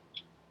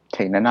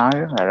 thì nó nói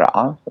rất là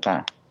rõ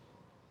là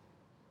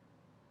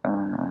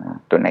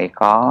tụi này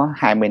có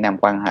 20 năm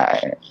quan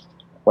hệ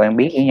quen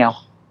biết với nhau,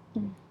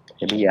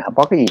 thì bây giờ không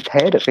có cái gì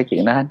thế được cái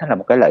chuyện đó hết, nó là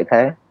một cái lợi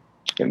thế.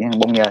 Kiểu như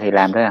bông nhờ thì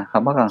làm thôi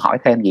không có cần hỏi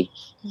thêm gì.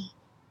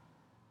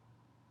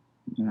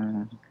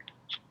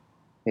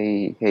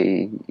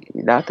 Thì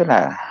đó, tức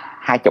là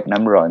 20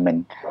 năm rồi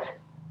mình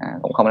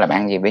cũng không làm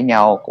ăn gì với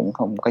nhau, cũng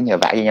không có nhờ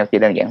vả với nhau, chỉ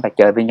đơn giản là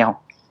chơi với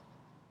nhau.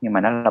 Nhưng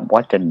mà nó là một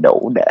quá trình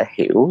đủ để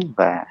hiểu,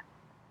 và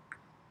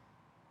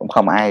cũng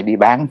không ai đi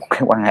bán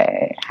cái quan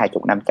hệ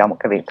 20 năm cho một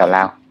cái việc tào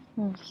lao.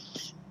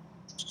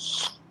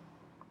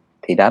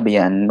 Thì đó, bây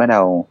giờ anh bắt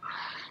đầu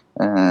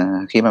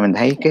khi mà mình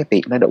thấy cái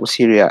việc nó đủ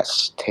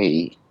serious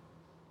thì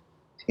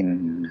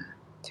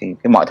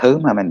cái mọi thứ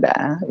mà mình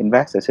đã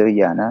invest từ xưa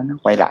giờ nó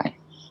quay lại.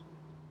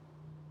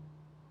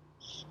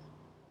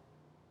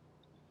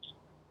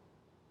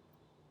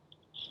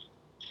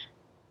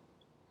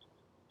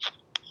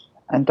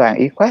 Anh Toàn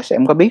Equest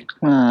em có biết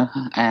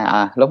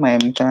lúc mà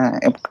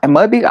em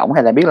mới biết ổng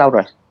hay là biết lâu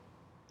rồi?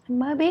 Em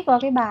mới biết qua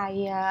cái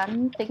bài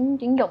anh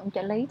tuyển dụng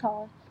trợ lý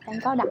thôi, em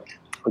có đọc,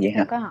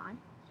 em có hỏi.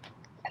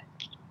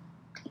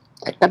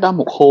 Cách đó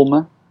một hôm á,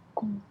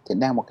 thì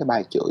đang một cái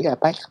bài chửi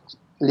Apex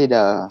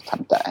leader thậm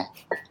tệ.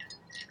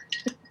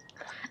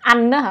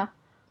 Anh đó hả?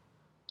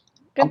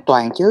 Ông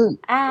Toàn chứ.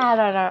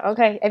 Rồi, ok,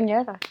 em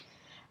nhớ rồi.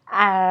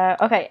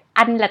 Ok,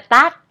 anh là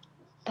tag,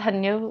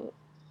 hình như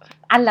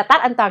anh là tag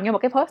anh Toàn như một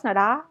cái post nào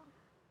đó.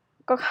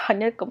 Có hình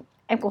như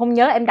em cũng không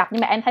nhớ, em đọc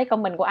nhưng mà em thấy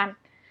comment của anh.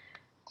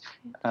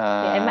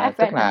 Thì em mới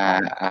Tức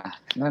là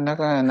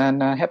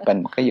nó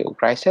happen một cái vụ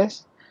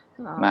crisis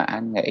mà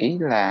anh nghĩ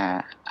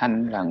là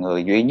anh là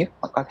người duy nhất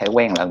mà có thể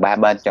quen lần 3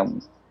 bên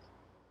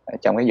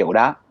trong cái vụ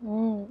đó.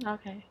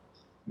 Okay.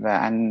 Và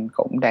anh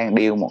cũng đang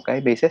deal một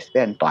cái business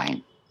với anh Toàn.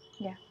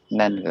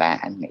 Nên là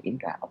anh nghĩ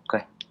là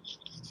ok,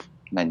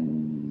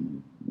 mình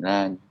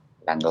nên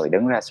là người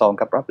đứng ra solve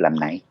cái problem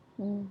này.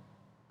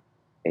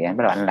 Thì anh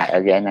bắt đầu anh lại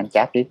again, anh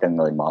chat với từng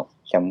người một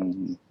trong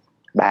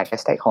 3 cái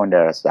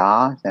stakeholders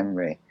đó, xong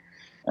rồi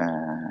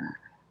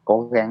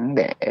cố gắng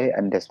để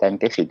understand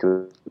cái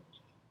situation,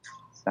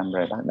 xong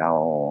rồi bắt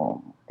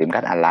đầu tìm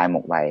cách align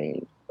một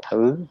vài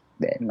thứ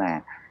để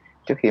mà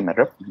trước khi mà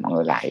group mọi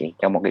người lại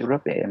trong một cái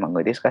group để mọi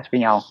người discuss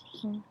với nhau.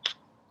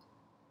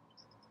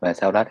 Và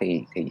sau đó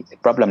thì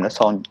problem nó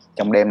solve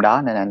trong đêm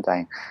đó. Nên anh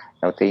Toàn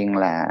đầu tiên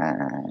là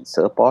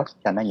sửa post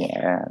cho nó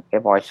nhẹ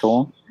cái voice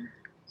xuống,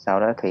 sau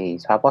đó thì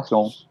xóa post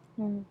luôn.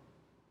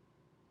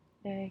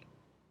 Thì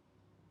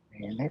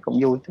em thấy cũng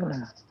vui, tức là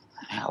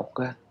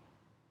ok,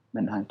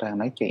 mình hoàn toàn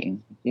nói chuyện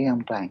với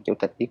ông Toàn, chủ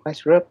tịch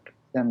Equest Group,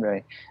 xong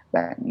rồi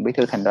bạn bí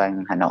thư thành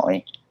đoàn Hà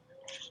Nội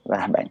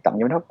và bạn tổng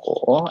giám đốc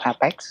của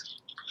Apex.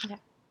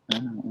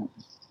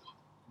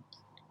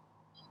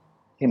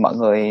 Thì mọi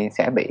người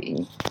sẽ bị,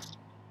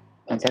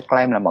 anh sẽ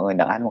claim là mọi người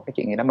nợ anh một cái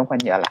chuyện gì đó, muốn anh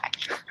nhờ lại.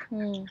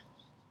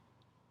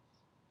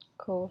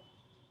 Cool.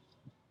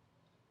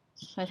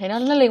 Rồi thì nó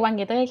liên quan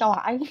gì tới cái câu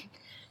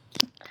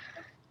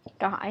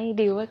hỏi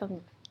deal với con người.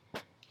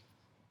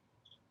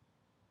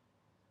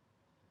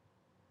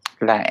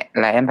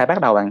 Là em phải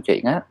bắt đầu bằng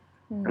chuyện á,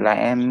 là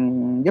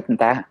em giúp người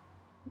ta.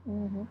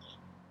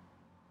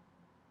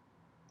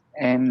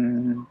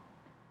 Em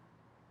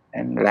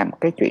làm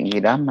cái chuyện gì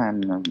đó mà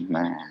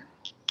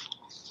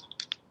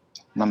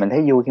mình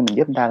thấy vui khi mình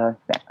giúp người ta thôi.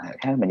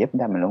 Khi mình giúp người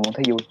ta mình luôn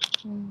thấy vui.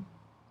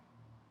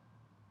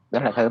 Đó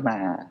là thứ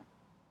mà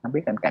không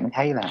biết anh cảm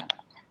thấy là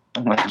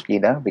mình làm gì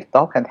đó việc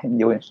tốt anh thấy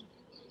vui.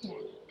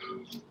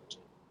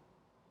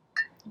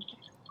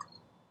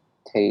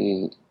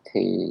 Thì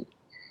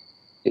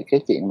cái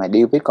chuyện mà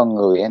deal với con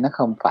người ấy, nó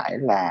không phải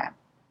là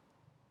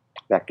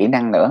kỹ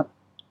năng nữa.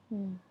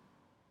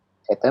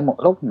 Sẽ tới một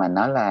lúc mà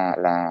nó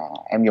là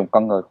em dùng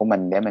con người của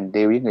mình để mình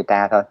deal với người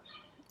ta thôi.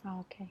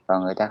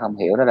 Còn người ta không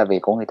hiểu đó là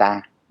việc của người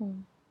ta.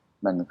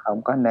 Mình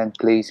không có nên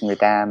please người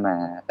ta mà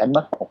đánh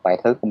mất một vài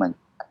thứ của mình.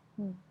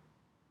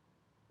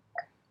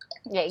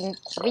 Vậy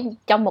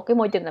trong một cái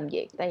môi trường làm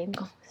việc, tại em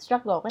còn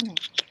struggle cái này,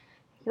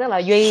 tức là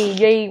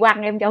Duy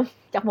quăng em trong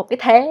một cái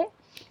thế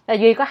là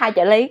Duy có 2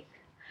 trợ lý,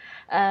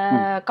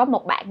 có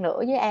một bạn nữa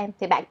với em,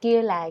 thì bạn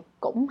kia là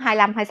cũng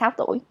 25-26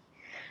 tuổi.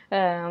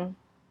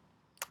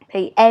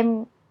 Thì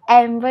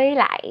em với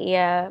lại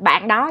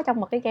bạn đó trong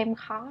một cái game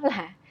khó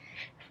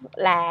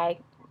là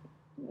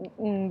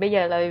bây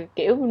giờ là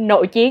kiểu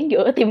nội chiến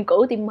giữa team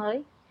cũ team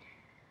mới.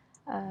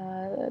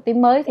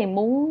 Team mới thì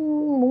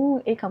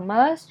muốn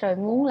e-commerce, rồi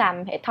muốn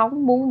làm hệ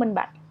thống, muốn minh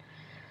bạch.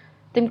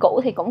 Team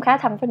cũ thì cũng khá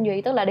thân với anh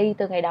Duy, tức là đi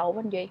từ ngày đầu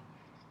với anh Duy.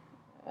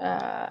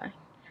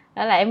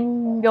 Đó là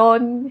em vô,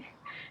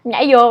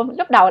 nhảy vô,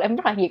 lúc đầu em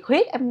rất là nhiệt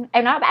huyết,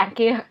 em nói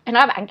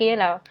bạn kia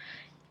là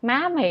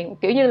má mày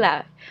kiểu như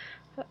là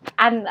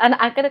anh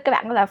cái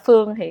bạn đó là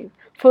Phương, thì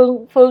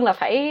Phương là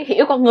phải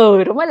hiểu con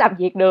người rồi mới làm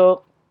việc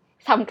được.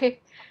 Xong cái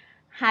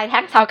 2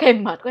 tháng sau cái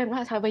em mệt quá, em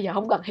nói thôi bây giờ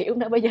không cần hiểu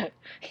nữa, bây giờ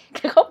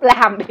cái khúc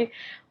làm đi,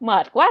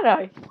 mệt quá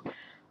rồi.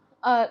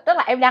 Tức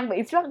là em đang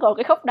bị struggle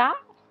cái khúc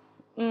đó.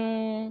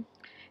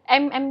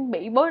 Em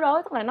bị bối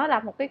rối, tức là nó là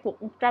một cái cuộc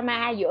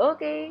drama giữa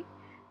cái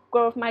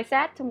growth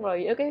mindset xong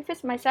rồi giữa cái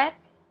fixed mindset.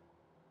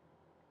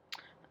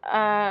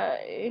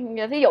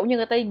 Thí dụ như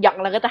người ta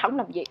giận là người ta không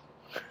làm việc,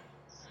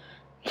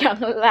 giận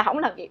là không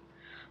làm việc.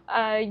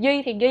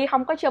 Duy thì Duy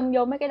không có châm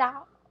vô mấy cái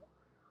đó,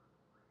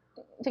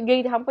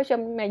 Duy thì không có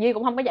châm, mà Duy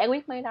cũng không có giải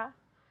quyết mấy đó.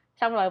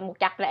 Xong rồi một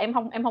chặt là em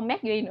không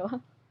mét Duy nữa.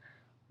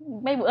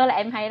 Mấy bữa là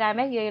em hay ra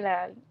mét Duy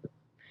là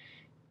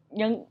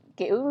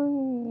kiểu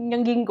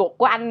nhân viên ruột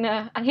của anh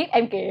hiếp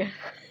em kìa.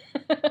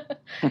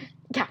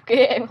 Chặt kia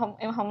em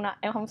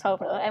không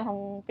serve nữa, em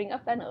không bring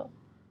up đó nữa.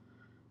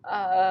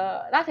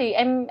 Đó thì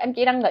em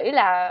chỉ đang nghĩ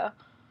là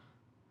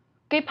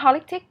cái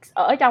politics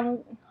ở trong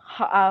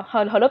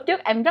hồi lớp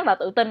trước em rất là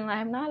tự tin, là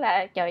em nói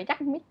là trời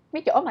chắc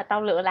mấy chỗ mà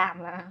tao lựa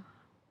làm là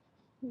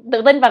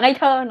tự tin và ngây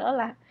thơ nữa,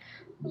 là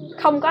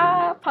không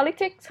có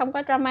politics, không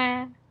có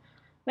drama.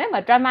 Nếu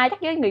mà drama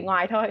chắc với người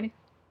ngoài thôi.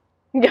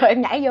 Giờ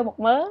em nhảy vô một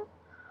mớ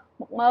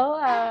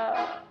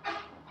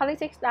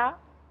politics đó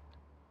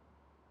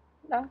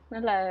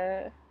nên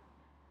là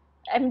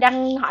em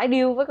đang hỏi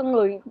deal với con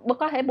người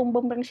có thể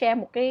bung đang share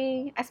một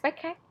cái aspect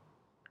khác,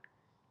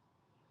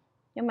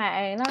 nhưng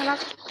mà nó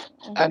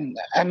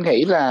anh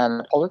nghĩ là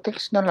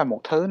politics nó là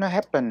một thứ nó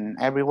happen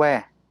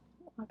everywhere.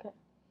 okay.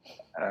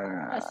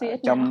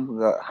 Trong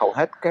hầu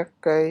hết các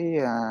cái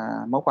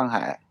mối quan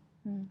hệ.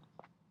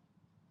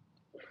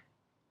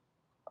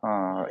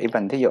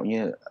 Even thí dụ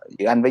như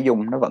giữa anh với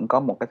Dung nó vẫn có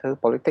một cái thứ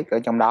politics ở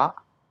trong đó.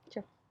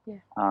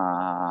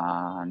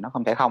 Nó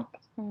không thể không.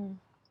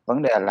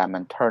 Vấn đề là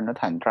mình turn nó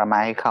thành drama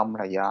hay không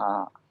là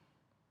do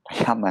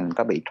mình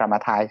có bị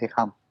traumatized hay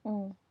không.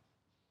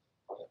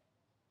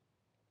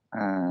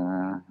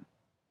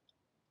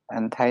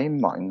 Anh thấy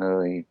mọi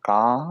người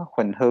có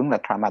khuynh hướng là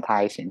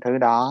traumatize những thứ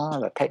đó,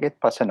 là take it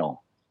personal,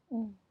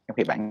 trong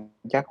khi bản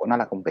chất của nó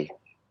là công việc.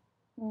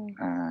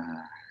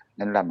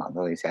 Nên là mọi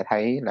người sẽ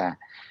thấy là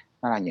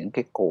nó là những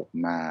cái cuộc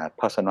mà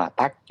personal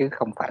attack, chứ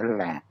không phải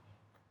là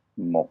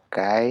một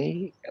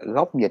cái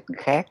góc nhìn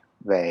khác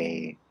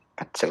về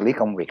cách xử lý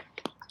công việc.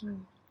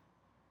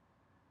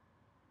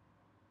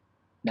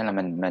 Nên là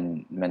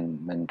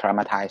mình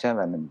traumatize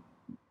và mình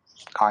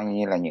coi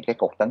như là những cái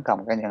cuộc tấn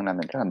công cá nhân là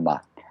mình rất là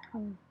mệt.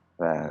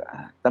 Và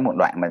tới một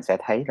đoạn mình sẽ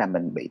thấy là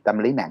mình bị tâm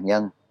lý nạn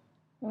nhân.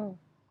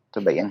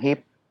 Tôi bị ăn hiếp,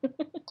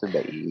 tôi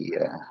bị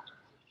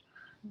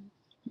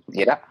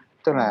vậy đó.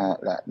 Tức là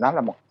nó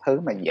là một thứ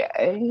mà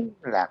dễ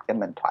làm cho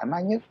mình thoải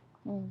mái nhất.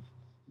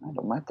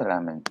 Đúng mất, tức là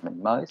mình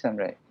mới xong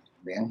rồi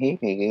bị ăn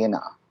hiếp gì kia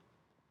nọ.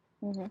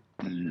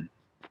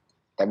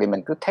 Tại vì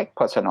mình cứ take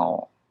personal.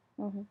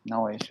 No,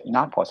 it's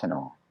not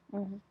personal.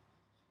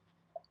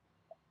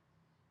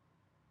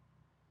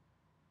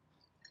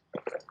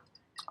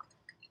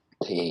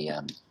 Thì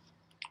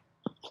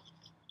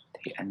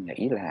anh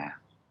nghĩ là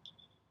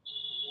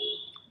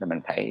mình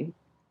phải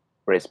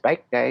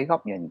respect cái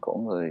góc nhìn của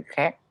người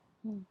khác.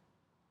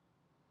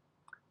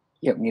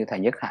 Ví dụ như thầy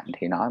Nhất Hạnh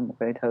thì nói một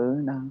cái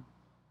thứ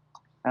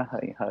nó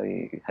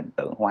hơi hình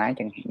tượng hóa,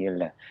 chẳng hạn như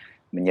là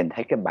mình nhìn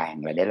thấy cái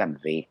bàn là để làm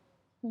việc,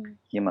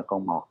 nhưng mà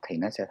con mọt thì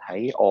nó sẽ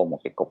thấy một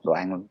cái cục đồ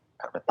ăn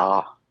thật là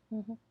to.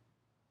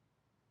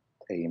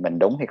 Thì mình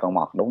đúng thì con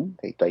mọt đúng,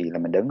 thì tùy là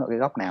mình đứng ở cái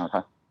góc nào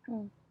thôi.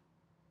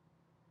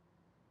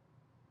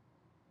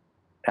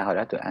 Hồi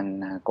đó tụi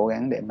anh cố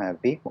gắng để mà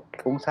viết một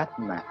cái cuốn sách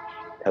mà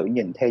thử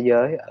nhìn thế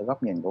giới ở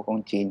góc nhìn của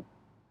con chim.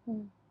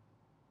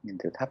 Nhìn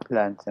từ thấp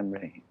lên xem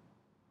rồi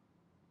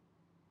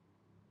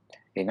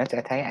thì nó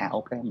sẽ thấy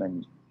ok,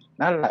 mình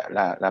nó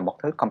là một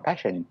thứ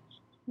compassion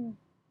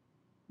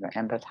và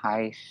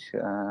empathize,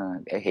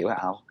 để hiểu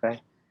ok,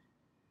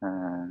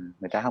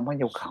 người ta không có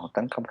nhu cầu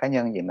tấn công cá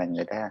nhân gì mình,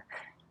 người ta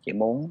chỉ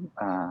muốn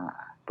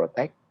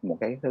protect một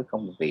cái thứ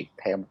công việc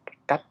theo một cái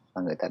cách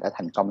mà người ta đã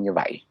thành công như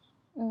vậy.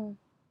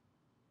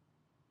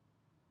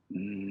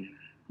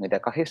 Người ta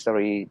có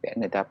history để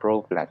người ta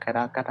prove là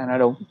cách đó nó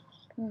đúng.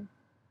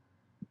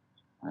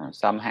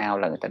 Somehow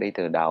là người ta đi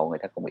từ đầu, người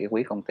ta cũng yêu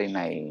quý công ty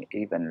này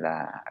even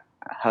là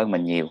hơn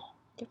mình nhiều.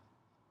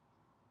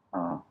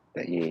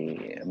 Tại vì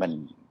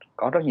mình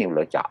có rất nhiều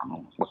lựa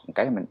chọn, một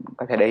cái mình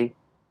có thể đi.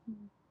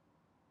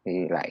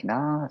 Thì lại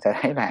nó sẽ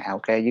thấy là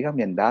ok, dưới góc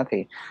nhìn đó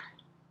thì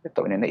cái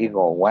tụi này nó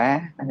ego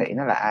quá, nó nghĩ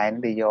nó là ai, nó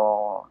đi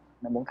vô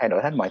nó muốn thay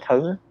đổi hết mọi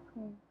thứ.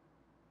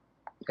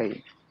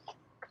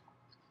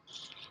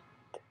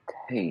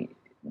 Thì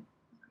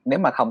nếu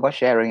mà không có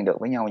sharing được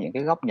với nhau những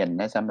cái góc nhìn,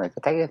 xong rồi cứ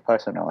thấy cái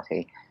personal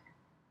thì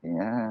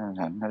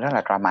nó rất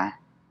là drama.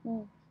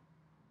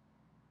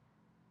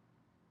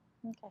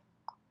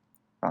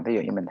 Còn ví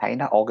dụ như mình thấy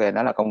nó ok,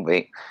 đó là công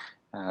việc,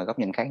 góc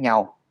nhìn khác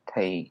nhau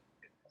thì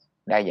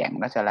đa dạng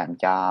nó sẽ làm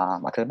cho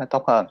mọi thứ nó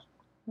tốt hơn.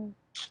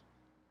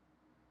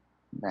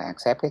 Và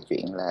accept cái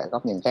chuyện là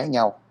góc nhìn khác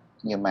nhau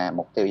nhưng mà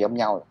mục tiêu giống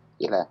nhau,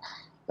 chỉ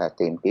là là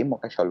tìm kiếm một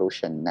cái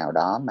solution nào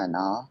đó mà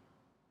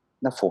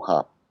nó phù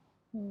hợp.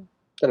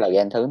 Tức là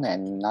gen thứ này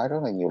anh nói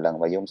rất là nhiều lần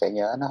và Dung sẽ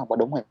nhớ, nó không có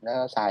đúng hay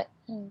nó sai,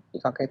 chỉ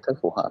có cái thứ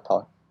phù hợp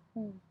thôi.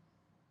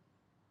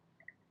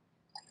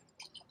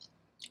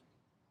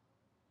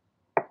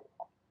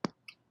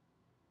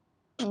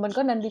 Mình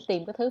có nên đi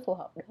tìm cái thứ phù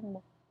hợp được không?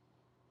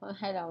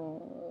 Hay là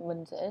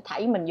mình sẽ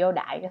thảy mình vô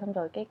đại cái xong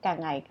rồi cái càng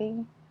ngày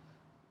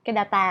cái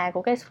data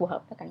của cái phù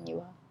hợp nó càng nhiều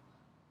hơn?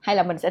 Hay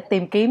là mình sẽ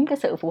tìm kiếm cái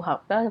sự phù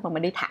hợp đó mà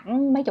mình đi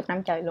thẳng mấy chục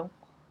năm trời luôn?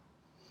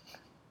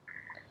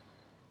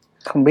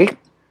 Không biết.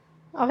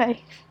 Ok.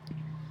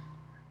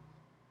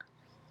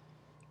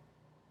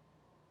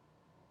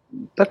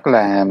 Tức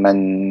là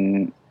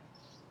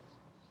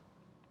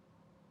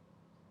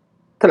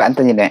anh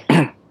tin như này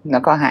nó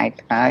có hai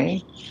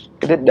cái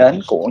đích đến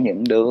của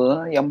những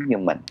đứa giống như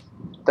mình.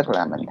 Tức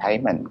là mình thấy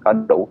mình có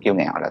đủ kiêu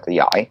ngạo là tôi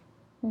giỏi,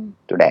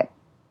 tôi đẹp.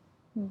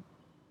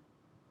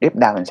 Deep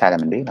down inside là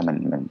mình biết là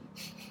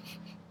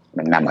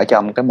mình nằm ở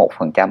trong cái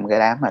 1% cái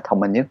đám mà thông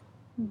minh nhất.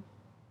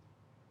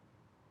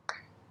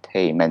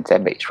 Thì mình sẽ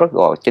bị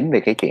struggle chính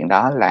vì cái chuyện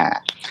đó,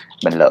 là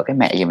mình lựa cái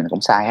mẹ gì mình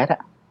cũng sai hết á.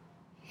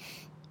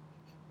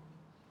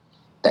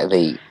 Tại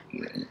vì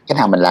cái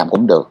nào mình làm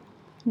cũng được.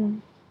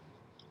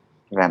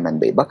 Và mình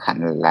bị bất hạnh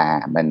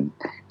là mình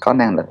có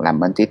năng lực làm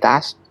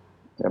multitask,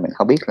 rồi mình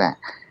không biết là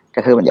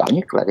cái thứ mình giỏi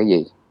nhất là cái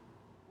gì.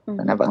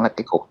 Và nó vẫn là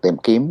cái cuộc tìm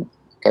kiếm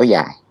kéo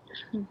dài.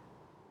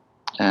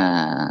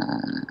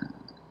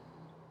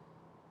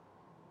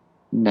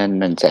 Nên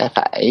mình sẽ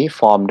phải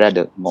form ra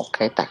được một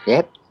cái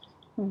target,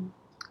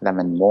 là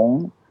mình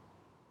muốn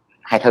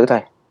hai thứ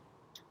thôi.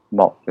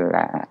 Một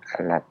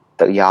là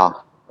tự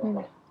do,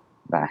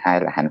 và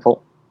hai là hạnh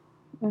phúc.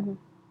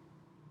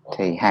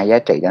 Thì hai giá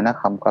trị đó nó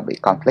không có bị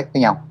conflict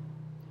với nhau.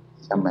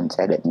 Xong mình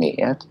sẽ định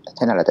nghĩa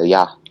thế nào là tự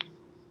do.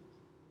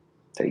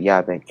 Tự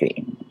do về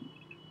chuyện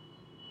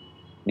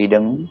đi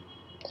đứng,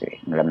 chuyện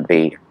làm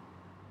việc,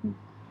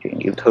 chuyện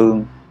yêu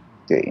thương,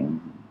 chuyện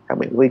khác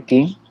biệt với ý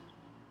kiến.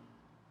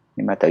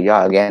 Nhưng mà tự do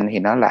again thì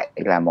nó lại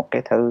là một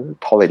cái thứ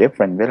totally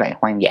different với lại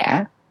hoang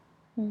dã.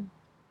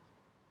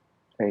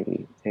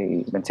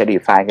 Thì mình sẽ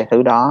define cái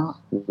thứ đó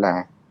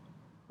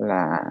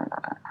là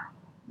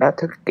đó,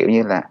 thức kiểu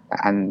như là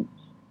anh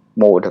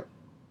mua được,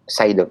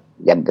 xây được,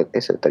 giành được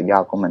cái sự tự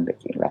do của mình. Về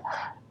chuyện là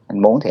anh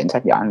muốn thì anh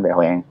xách giỏ anh về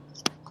Hội An,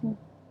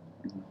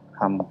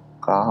 không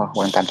có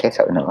quan tâm thế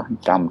sự nữa,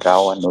 trồng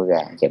rau, anh nuôi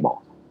gà, chạy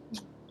bộ.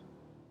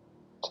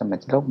 Xong rồi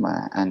lúc mà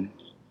anh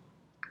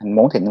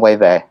muốn thì anh quay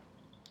về.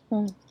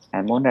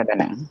 Anh muốn ra Đà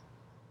Nẵng,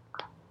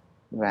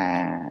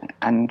 và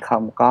anh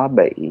không có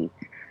bị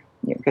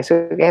những cái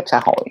sức ép xã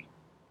hội.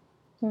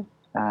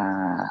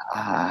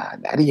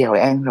 Đã đi về Hội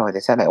An rồi thì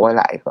sao lại quay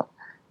lại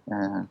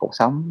cuộc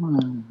sống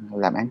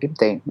làm ăn kiếm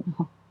tiền?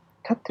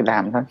 Thích thì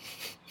làm thôi,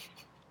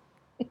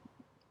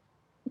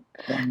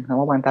 không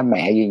có quan tâm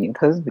mẹ gì những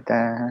thứ người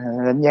ta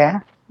đánh giá.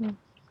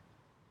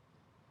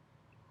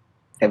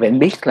 Tại vì anh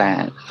biết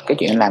là cái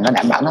chuyện anh làm nó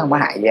đảm bảo nó không có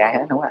hại gì ai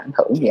hết, không có ảnh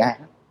hưởng gì ai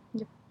hết.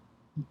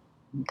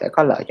 Sẽ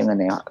có lợi cho người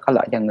này, có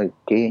lợi cho người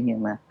kia,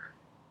 nhưng mà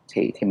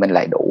thì mình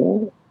lại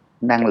đủ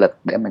năng lực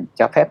để mình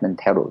cho phép mình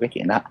theo đuổi cái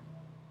chuyện đó.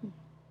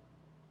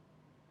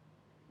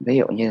 Ví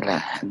dụ như là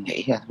anh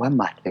nghĩ là quá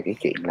mệt về cái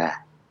chuyện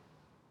là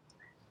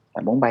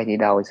muốn bay đi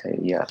đâu thì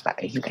giờ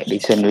phải đi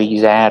xin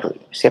visa rồi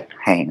xếp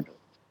hàng,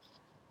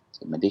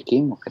 thì mình đi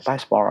kiếm một cái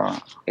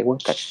passport, cái quốc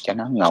tịch cho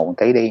nó ngầu một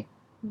tí đi.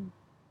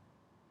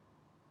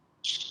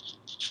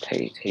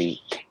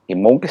 Thì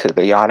muốn cái sự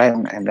tự do đó,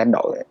 em đánh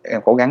đổi,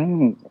 em cố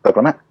gắng cực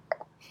lắm á.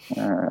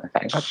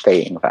 Phải có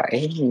tiền,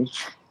 phải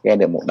gây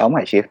được một đống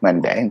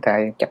achievement để người ta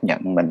chấp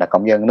nhận mình là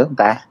công dân nước người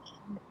ta.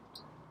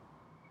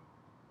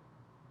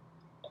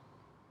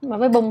 Mà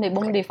với Bung thì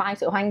Bung define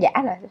sự hoang dã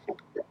là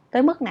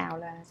tới mức nào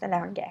là sẽ là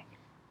hoang dã?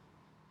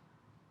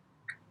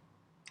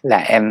 Là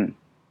em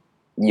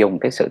dùng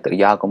cái sự tự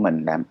do của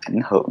mình làm ảnh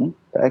hưởng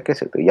tới cái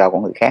sự tự do của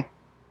người khác.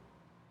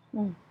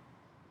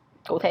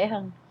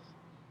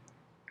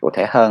 Cụ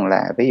thể hơn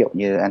là ví dụ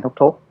như anh hút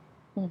thuốc,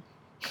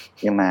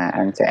 nhưng mà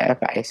anh sẽ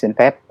phải xin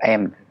phép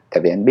em,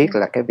 tại vì anh biết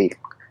là cái việc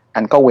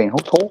anh có quyền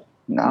hút thuốc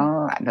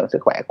nó ảnh hưởng sức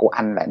khỏe của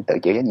anh, là anh tự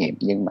chịu trách nhiệm.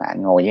 Nhưng mà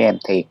anh ngồi với em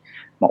thì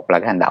một là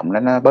cái hành động đó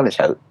nó bất lịch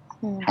sự,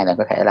 hay là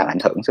có thể làm ảnh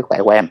hưởng sức khỏe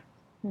của em.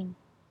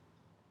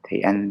 Thì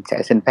anh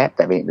sẽ xin phép,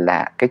 tại vì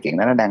là cái chuyện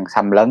đó nó đang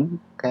xâm lấn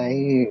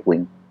cái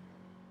quyền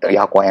tự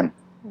do của em.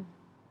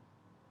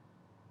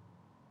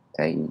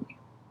 Thì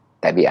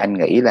tại vì anh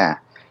nghĩ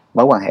là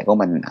mối quan hệ của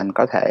mình anh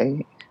có thể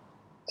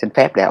xin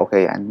phép để ok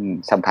anh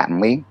xâm phạm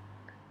miếng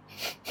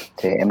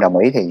thì em đồng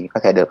ý thì có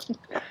thể được.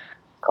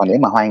 Còn nếu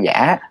mà hoang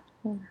dã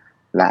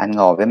là anh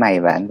ngồi với mày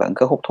và anh vẫn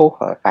cứ hút thuốc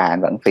và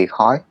anh vẫn phì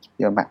khói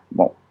vô mặt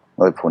một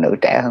người phụ nữ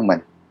trẻ hơn mình,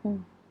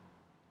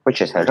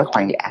 which is rất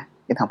hoang dã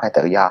chứ không phải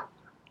tự do.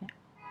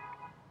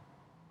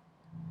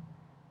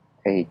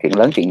 Thì chuyện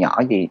lớn chuyện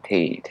nhỏ gì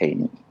thì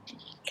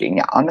chuyện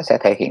nhỏ nó sẽ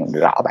thể hiện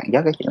rõ bản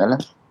chất cái chuyện đó lắm.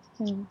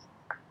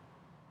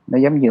 Nó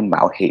giống như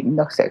mạo hiểm,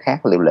 nó sẽ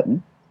khác liều lĩnh.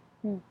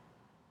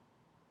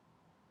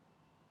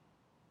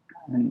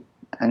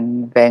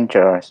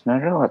 Adventures nó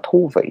rất là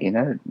thú vị,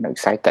 nó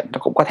exciting, nó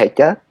cũng có thể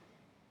chết.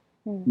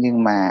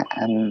 Nhưng mà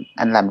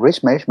anh làm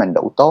risk management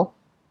đủ tốt.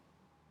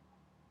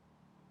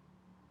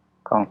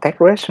 Còn take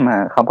risk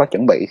mà không có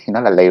chuẩn bị thì nó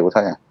là liều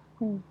thôi à.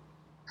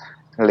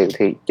 Liều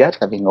thì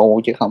chết là vì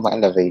ngu chứ không phải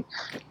là vì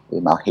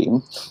mạo hiểm.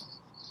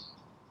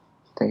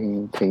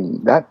 Thì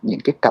đó, những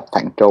cái cặp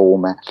phạm trù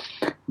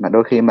mà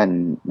đôi khi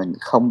mình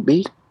không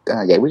biết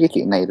giải quyết cái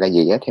chuyện này là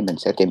gì á, thì mình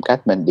sẽ tìm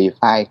cách mình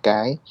define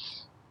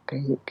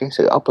cái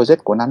sự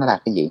opposite của nó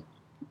là cái gì.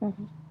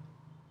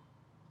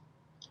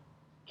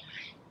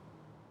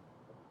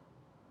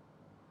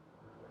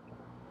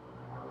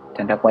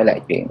 Thành ra quay lại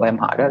chuyện của em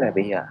hỏi đó là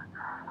bây giờ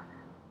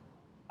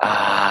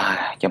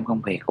trong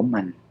công việc của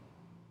mình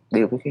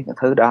điều với cái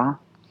thứ đó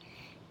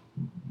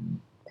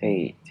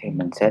thì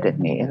mình sẽ định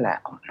nghĩa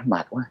là nó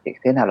mệt quá, thì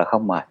thế nào là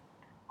không mệt?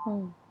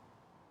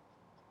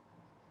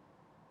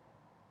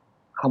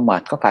 Không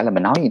mệt có phải là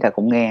mình nói gì ta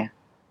cũng nghe,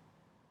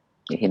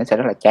 vậy thì nó sẽ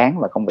rất là chán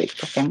và công việc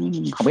chắc chắn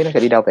không biết nó sẽ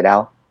đi đâu về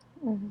đâu.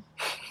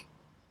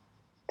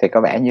 Thì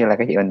có vẻ như là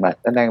cái chuyện mình mệt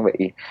nó đang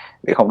bị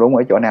không đúng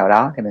ở chỗ nào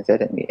đó thì mình sẽ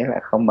định nghĩa là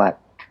không mệt.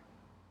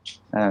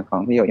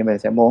 Còn ví dụ như mình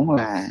sẽ muốn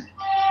là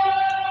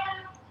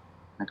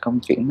công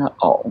chuyện nó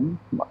ổn,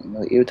 mọi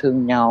người yêu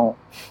thương nhau,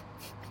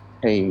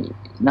 thì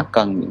nó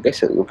cần những cái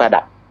sự va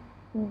đập.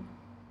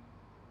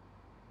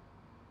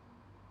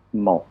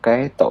 Một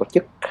cái tổ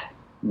chức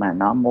mà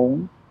nó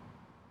muốn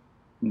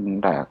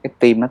là cái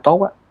team nó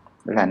tốt á,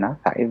 là nó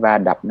phải va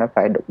đập, nó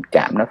phải đụng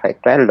chạm, nó phải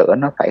tóe lửa,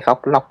 nó phải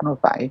khóc lóc, nó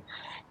phải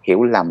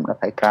hiểu lầm, nó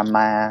phải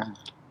drama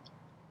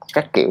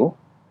các kiểu,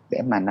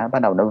 để mà nó bắt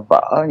đầu nó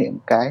vỡ những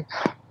cái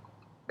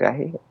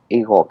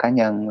ego cá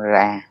nhân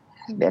ra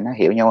để nó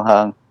hiểu nhau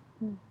hơn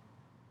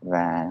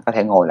và có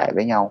thể ngồi lại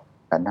với nhau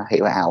và nó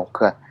hiểu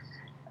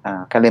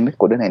cái limit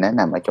của đứa này nó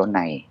nằm ở chỗ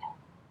này,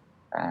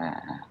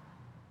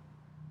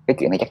 cái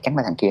chuyện này chắc chắn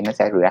là thằng kia nó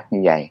sẽ react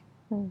như vậy.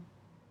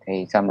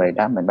 Thì xong rồi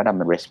đó mình bắt đầu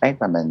mình respect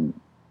và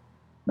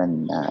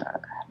mình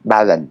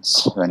balance,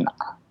 mình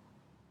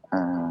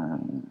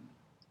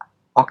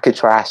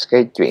orchestrize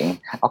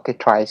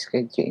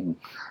cái chuyện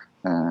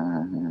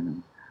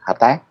hợp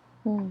tác.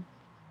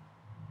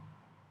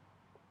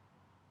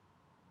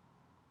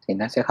 Thì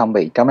nó sẽ không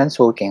bị trống đánh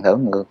xuôi kèn thở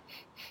ngược.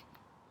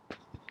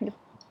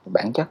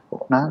 Bản chất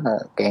của nó là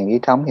kèn với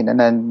trống thì nó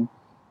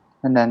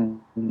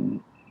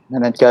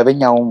nên chơi với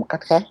nhau một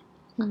cách khác.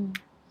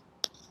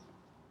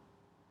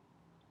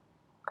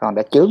 Còn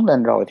đã chướng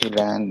lên rồi thì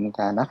là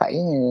nó phải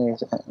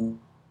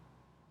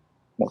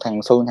một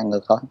thằng xuôi một thằng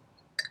ngược thôi.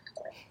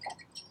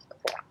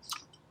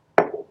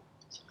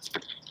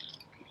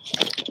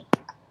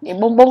 Vậy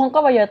Bung không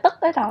có bao giờ tức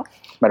đấy đâu.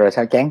 Mà rồi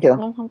sao, chán chưa?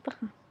 Không tức.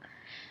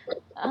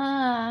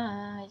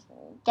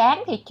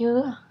 Chán thì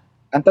chưa.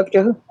 Anh tức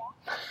chứ.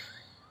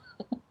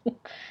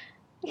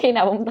 Khi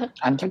nào Bung tức?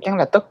 Anh chắc chắn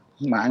là tức,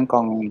 mà anh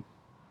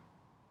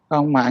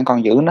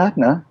còn giữ nết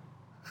nữa.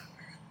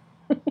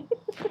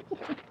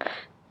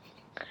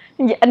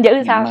 Anh giữ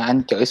thì sao? Mà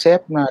anh chửi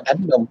sếp đánh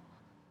đùng.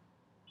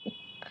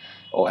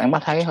 Ủa em có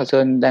thấy hồi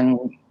xưa anh đăng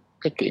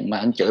cái chuyện mà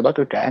anh chửi bác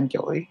tuổi trẻ, anh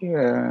chửi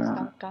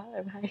có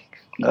em thấy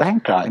nửa tháng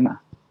trời mà.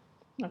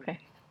 Ok.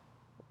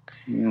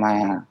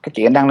 Mà cái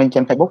chuyện anh đăng lên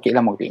trên Facebook chỉ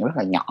là một chuyện rất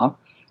là nhỏ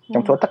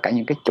trong số tất cả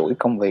những cái chuỗi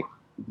công việc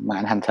mà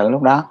anh hành xử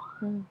lúc đó.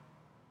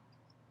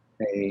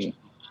 Thì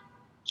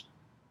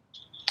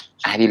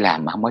ai đi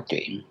làm mà không có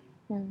chuyện.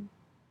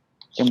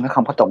 Chứ nó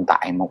không có tồn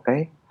tại một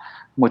cái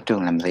môi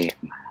trường làm việc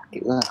mà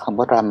kiểu không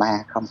có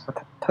drama, không có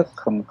thách thức,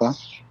 không có,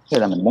 tức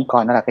là mình muốn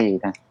coi nó là cái gì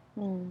ta.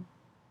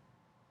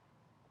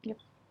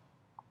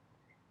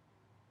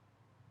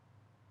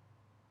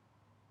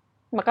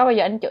 Mà có bao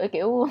giờ anh chửi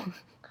kiểu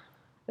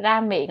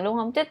ra miệng luôn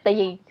không? Chứ tại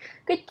vì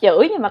cái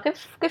chửi nhưng mà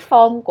cái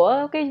form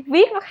của cái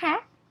viết nó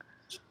khác.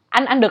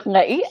 Anh được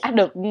nghĩ, anh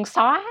được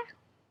xóa,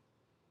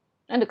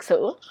 anh được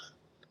sửa.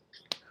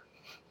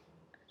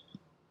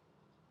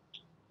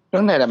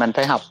 Vấn đề là mình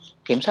phải học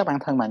kiểm soát bản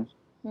thân mình.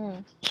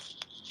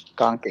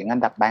 Còn chuyện anh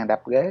đập bàn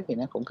đập ghế thì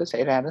nó cũng cứ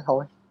xảy ra đó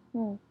thôi.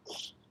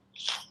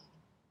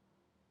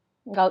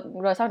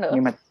 Rồi sao nữa?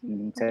 Nhưng mà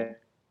sẽ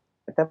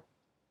tới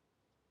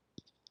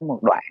một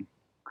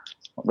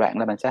đoạn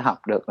là mình sẽ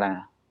học được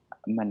là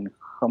mình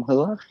không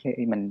hứa khi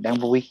mình đang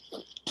vui,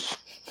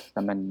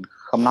 và mình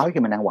không nói khi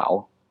mình đang quậy.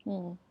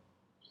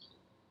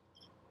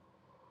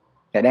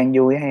 Và đang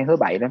vui hay hứa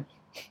bậy lắm,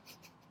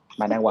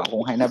 mà đang quậy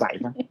cũng hay nói bậy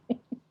lắm.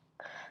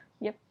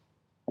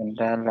 Thành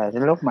ra là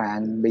đến lúc mà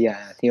anh bây giờ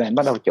khi mà anh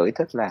bắt đầu chửi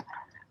thức là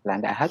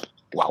anh đã hết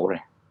quậy rồi.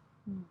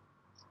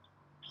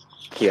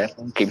 Thì anh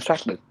kiểm soát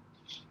được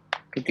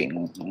cái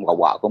chuyện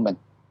quậy của mình.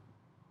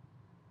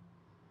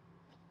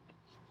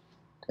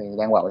 Thì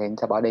đang quậy thì anh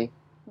sẽ bỏ đi,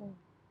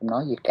 không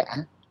nói gì cả,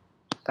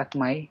 tắt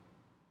máy.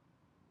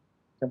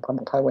 Không có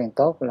một thói quen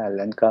tốt là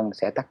lên cơn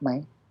sẽ tắt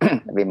máy.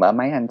 Vì mở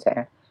máy anh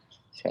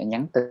sẽ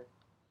nhắn tin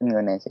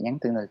người này, sẽ nhắn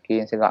tin người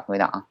kia, sẽ gọi người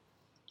nọ.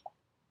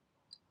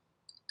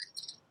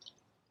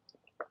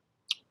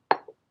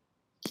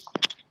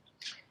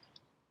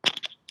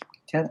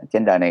 Chứ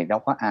trên đời này đâu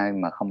có ai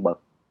mà không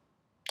bực.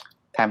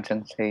 Tham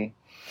sân si,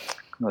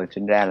 người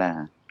sinh ra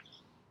là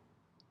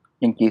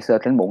nhân chi sơ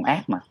tính bụng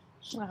ác mà.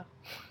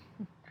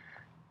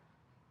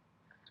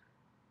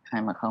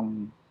 ai mà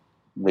không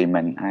vì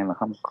mình, ai mà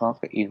không có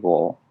cái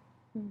ego.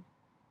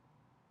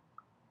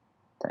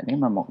 Tại nếu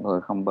mà một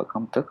người không bực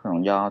không tức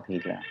còn do thì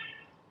là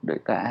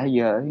được cả thế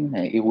giới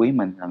này yêu quý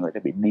mình là người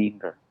đã bị điên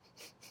rồi.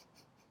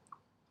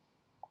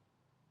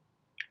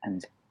 Anh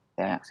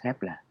sẽ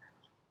accept là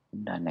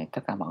đời này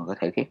tất cả mọi người có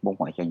thể ghét bỏ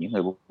ngoại trừ những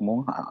người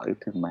muốn họ yêu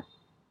thương mình.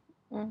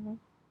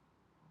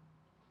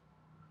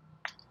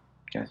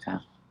 Chứ sao?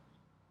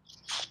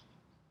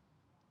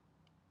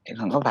 Chỉ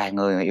cần có vài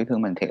người yêu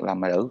thương mình thiệt lòng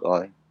mà đủ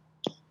rồi.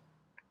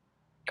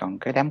 Còn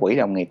cái đám quỷ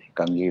đồng nghiệp thì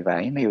cần gì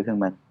vậy nó yêu thương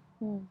mình.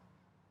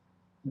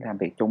 Làm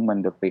việc chung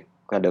mình được việc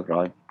là được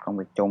rồi. Công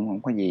việc chung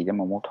không có gì để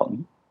mà mâu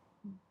thuẫn.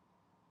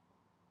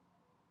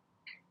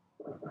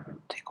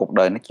 Thì cuộc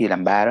đời nó chia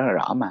làm ba rất là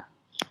rõ mà.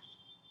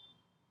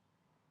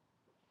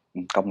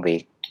 Công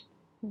việc,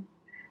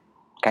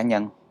 cá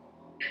nhân,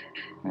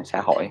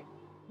 xã hội.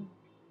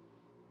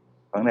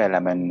 Vấn đề là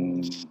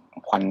mình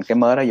khoanh cái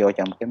mớ đó vô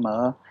trong cái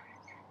mớ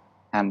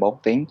 24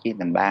 tiếng chia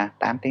thành 3,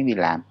 8 tiếng đi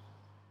làm.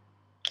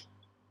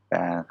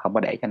 Và không có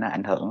để cho nó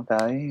ảnh hưởng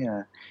tới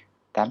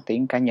 8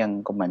 tiếng cá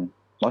nhân của mình.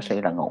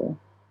 Mostly là ngủ.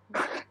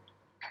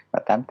 Và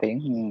 8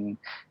 tiếng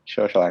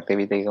social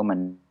activity của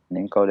mình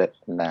encoded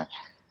là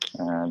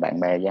bạn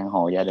bè, giang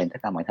hồ, gia đình, tất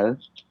cả mọi thứ.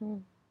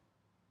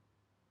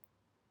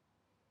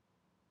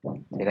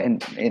 Thì là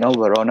in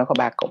overall nó có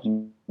 3 cục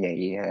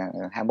vậy,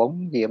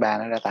 24 chia 3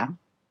 nó ra 8.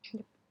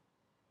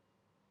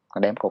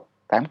 Còn đem cục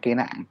 8 kia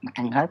nó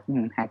ăn hết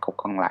 2 cục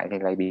còn lại thì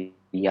lại bị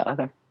dở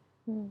thôi.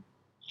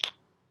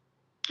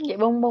 Vậy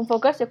Bông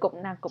focus cho cục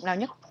nào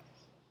nhất?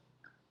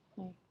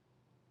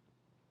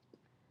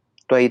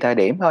 Tùy thời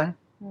điểm thôi.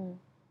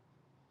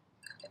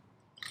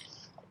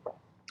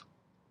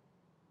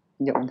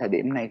 Ví dụ thời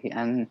điểm này thì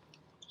anh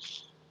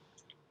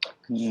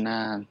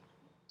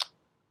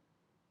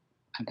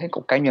thấy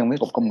cục cá nhân với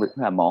cục công việc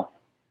là một.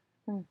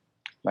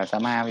 Và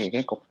somehow thì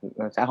cái cục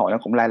xã hội nó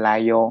cũng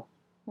lai vô.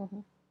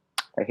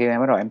 Tại khi em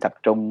bắt đầu em tập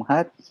trung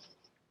hết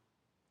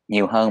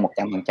nhiều hơn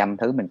 100%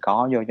 thứ mình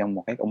có vô trong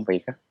một cái công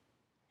việc á,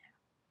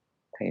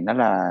 thì nó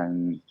là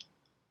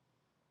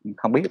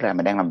không biết là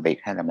mình đang làm việc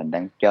hay là mình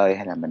đang chơi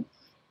hay là mình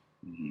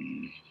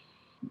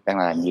đang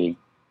làm gì.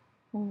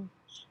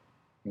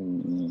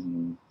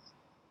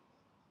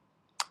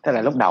 Tức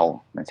là lúc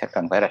đầu mình sẽ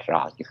cần phải rạch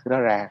ròi cái thứ đó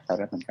ra, sau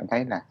đó mình cảm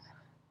thấy là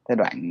cái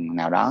đoạn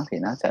nào đó thì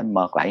nó sẽ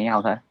mợt lại với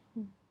nhau thôi.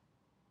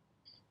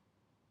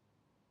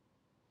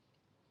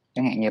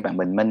 Chẳng hạn như bạn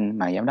Bình Minh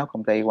mà giám đốc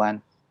công ty của anh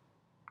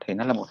thì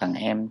nó là một thằng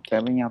em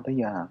chơi với nhau tới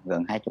giờ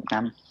gần 20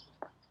 năm.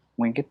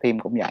 Nguyên cái team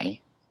cũng vậy.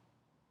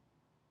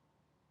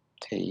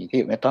 Thì ví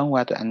dụ như tối hôm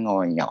qua tụi anh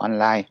ngồi nhậu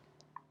online,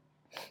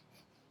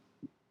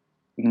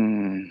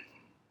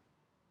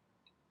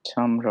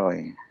 xong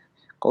rồi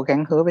cố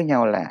gắng hứa với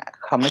nhau là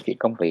không nói chuyện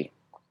công việc.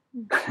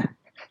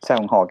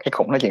 Sau một hồi cái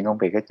cũng nói chuyện công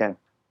việc hết trơn.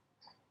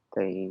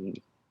 Thì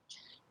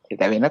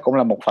tại vì nó cũng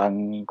là một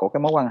phần của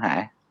cái mối quan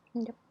hệ.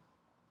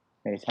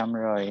 Thì xong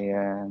rồi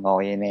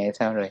ngồi vậy nè,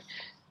 xong rồi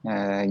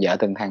vợ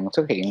từng thằng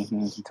xuất hiện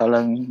sau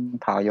lưng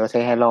thò vô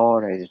say hello,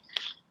 rồi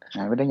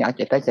mấy đứa nhỏ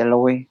chạy tới chạy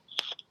lui.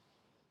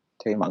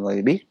 Thì mọi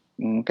người biết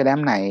cái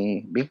đám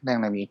này biết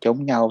đang làm gì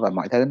trốn nhau và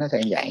mọi thứ nó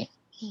sẽ như vậy.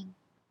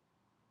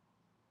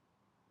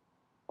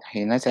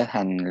 Thì nó sẽ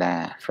thành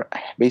là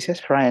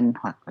business friend,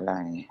 hoặc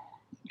là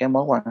cái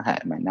mối quan hệ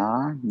mà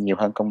nó nhiều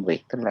hơn công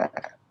việc, tức là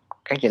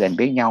các gia đình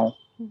biết nhau,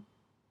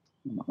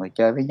 mọi người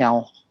chơi với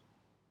nhau.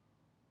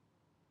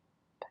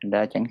 Thành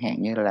ra chẳng hạn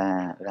như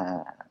là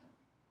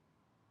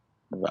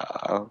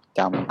vợ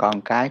chồng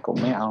con cái của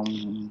mấy ông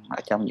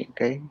ở trong những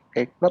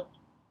cái club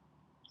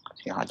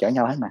thì họ chở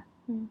nhau hết mà.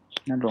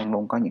 Nó luôn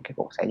luôn có những cái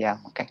cuộc xã giao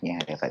mà các nhà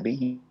đều phải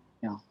biết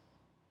nhau.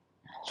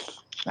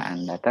 Và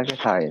anh đã tới cái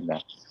thời là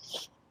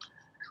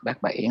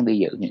bác Bảy đi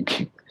dự những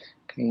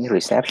cái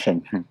reception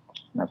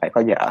mà phải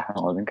có vợ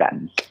ngồi bên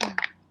cạnh,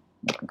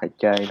 mình phải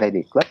chơi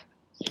lady club.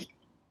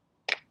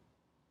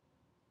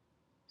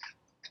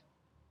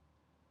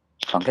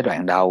 Còn cái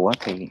đoạn đầu á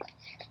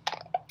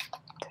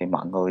thì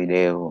mọi người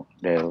đều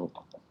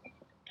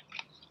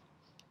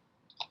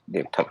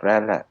thật ra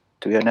là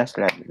to be honest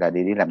là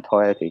đi làm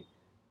thuê thì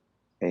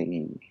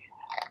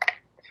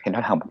nó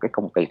là một cái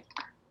công việc,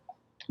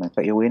 mình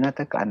phải yêu quý nó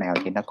tất cả nào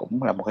thì nó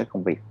cũng là một cái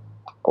công việc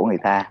của người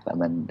ta và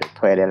mình được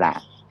thuê để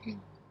làm.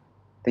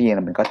 Tất nhiên là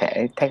mình có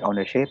thể take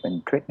ownership,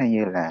 mình treat nó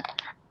như là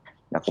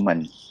của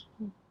mình,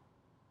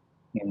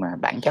 nhưng mà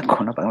bản chất của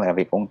nó vẫn là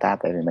việc của ông ta,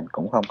 tại vì mình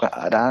cũng không có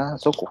ở đó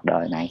suốt cuộc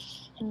đời này.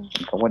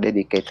 Mình không có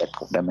dedicated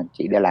cuộc đời mình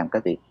chỉ để làm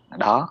cái việc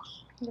đó.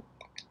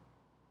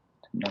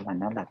 Nên là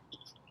nó là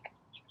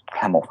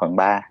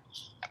 1/3.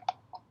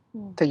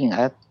 Tất nhiên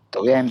ở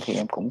tuổi em thì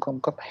em cũng không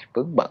có phải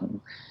vướng bận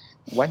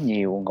quá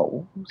nhiều,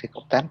 ngủ thì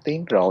cũng 8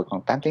 tiếng rồi,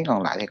 còn 8 tiếng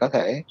còn lại thì có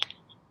thể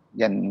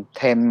dành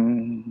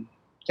thêm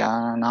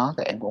cho nó.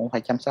 Thì em cũng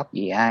phải chăm sóc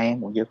gì ai,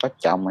 em cũng chưa có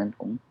chồng, em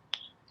cũng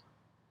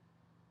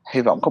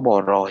hy vọng có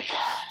bồ rồi.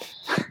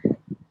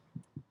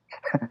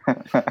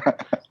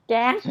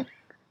 Chán.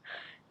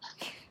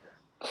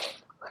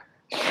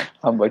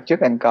 Hôm bữa trước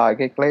anh coi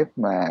cái clip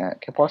mà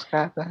cái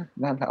podcast đó,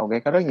 nó là ok,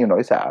 có rất nhiều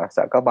nỗi sợ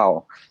có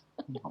bầu,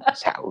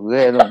 xạo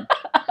ghê luôn.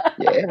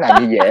 Dễ,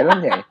 làm gì dễ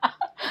lắm vậy.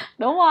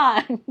 Đúng rồi.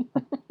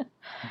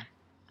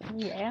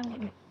 Dễ lắm.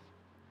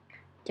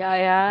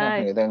 Trời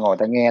ơi. Người ta ngồi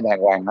ta nghe đàng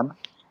hoàng lắm,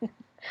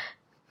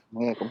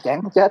 nghe cũng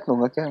chán chết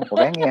luôn á chứ còn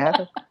ráng nghe hết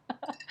á.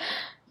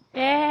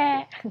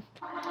 Yeah.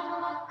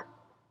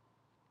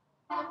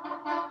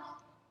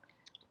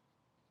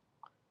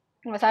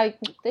 Mà sao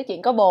tới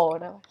chuyện có bồ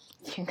đâu.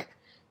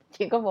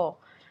 Chuyện có bồ.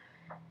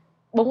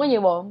 Bún có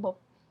nhiều bồ không Bún?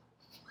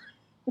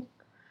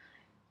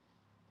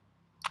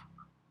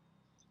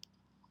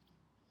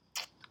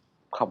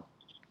 Không,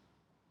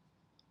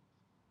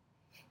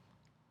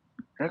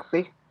 rất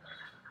tiếc.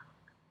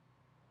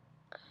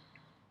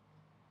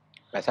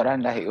 Và sau đó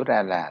anh đã hiểu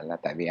ra là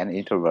tại vì anh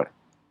introvert.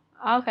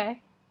 Ok.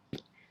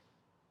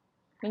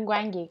 Liên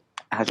quan gì?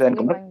 Hồi xưa anh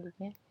cũng Liên rất, quan gì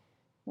nhé?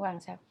 Liên quan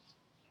sao?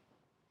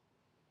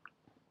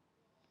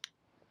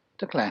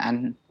 tức là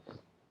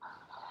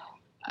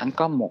anh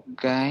có một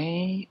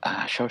cái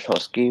social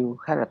skill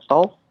khá là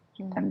tốt.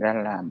 Thành ra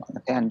là mọi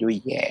người thấy anh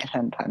vui vẻ, thấy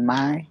anh thoải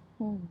mái,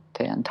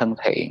 thấy anh thân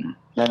thiện,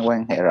 nên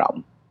quan hệ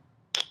rộng.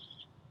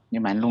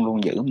 Nhưng mà anh luôn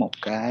luôn giữ một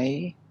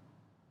cái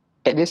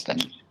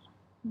distance.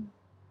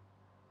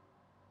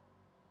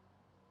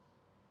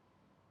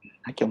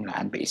 Nói chung là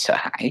anh bị sợ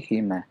hãi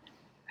khi mà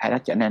ai đó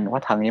trở nên quá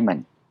thân với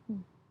mình,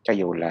 cho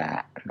dù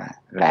là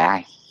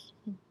ai.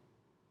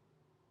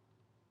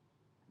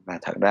 Và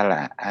thật ra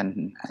là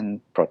anh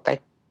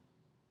protect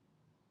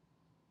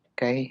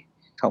cái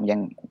không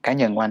gian cá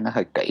nhân của anh nó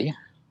hơi kỹ.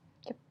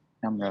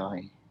 Xong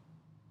rồi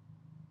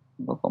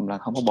cuối cùng là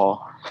không có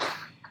bồ.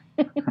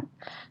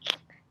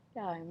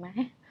 Trời má.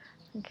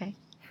 Ok.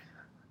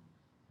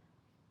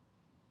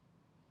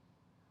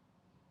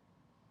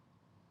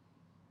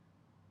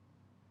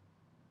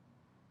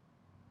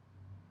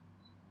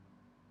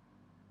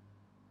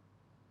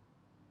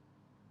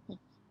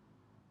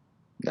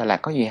 Đà Lạt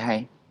có gì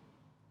hay?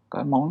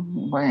 Có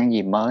món ăn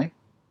gì mới?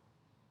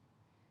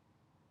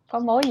 Có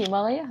mối gì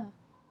mới á hả?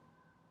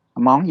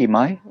 Món gì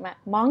mới? Mà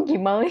món gì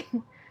mới?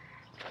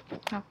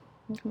 Không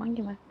có món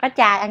gì mới. Có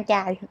chài, ăn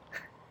chài.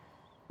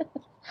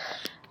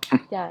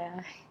 Trời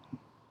ơi.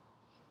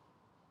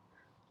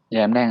 Giờ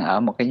em đang ở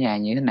một cái nhà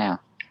như thế nào?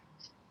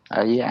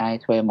 Ở với ai?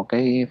 Thuê một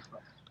cái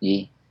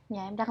gì?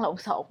 Nhà em đang lộn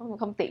xộn mà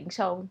không tiện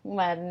show,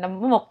 mà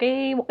nằm ở một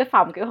cái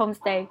phòng kiểu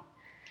homestay.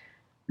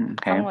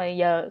 Xong rồi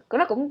giờ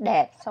nó cũng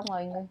đẹp, xong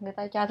rồi người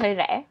ta cho thuê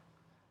rẻ.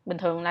 Bình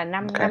thường là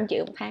 5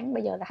 triệu một tháng,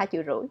 bây giờ là 2,5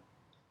 triệu.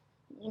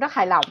 Rất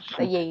hài lòng,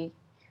 tại vì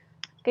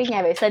cái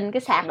nhà vệ sinh,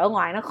 cái sàn ở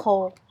ngoài nó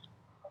khô.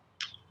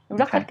 Em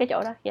rất thích cái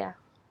chỗ đó. Yeah.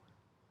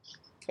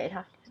 Vậy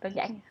thôi, đơn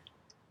giản.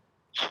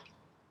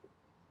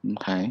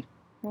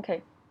 Ok.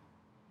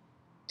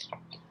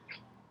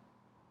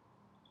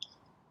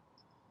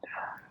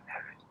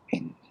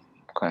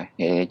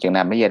 Vậy chừng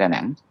nào mới về Đà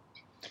Nẵng?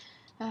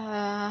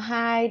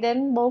 2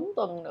 đến 4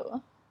 tuần nữa.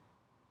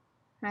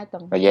 2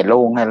 tuần. Và về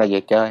luôn hay là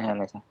về chơi hay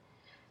là sao?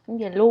 Em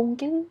về luôn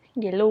chứ,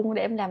 về luôn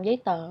để em làm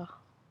giấy tờ,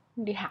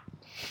 đi học.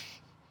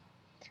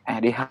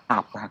 Đi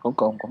học cuối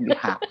cùng cũng đi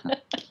học.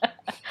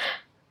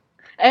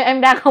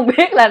 Em đang không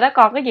biết là nó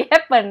còn cái gì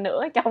happen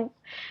nữa trong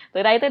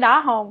từ đây tới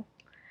đó không,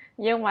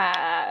 nhưng mà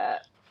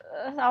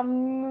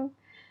xong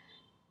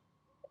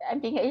em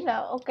chỉ nghĩ là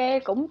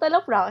ok, cũng tới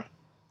lúc rồi,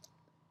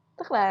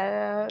 tức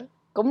là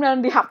cũng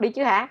nên đi học đi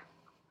chứ hả,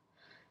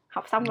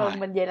 học xong rồi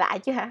mình về lại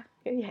chứ hả,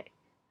 kiểu vậy.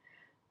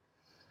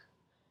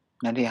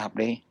 Nên đi học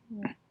đi.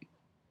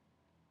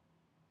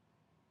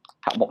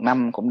 Học 1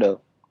 năm cũng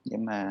được,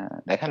 nhưng mà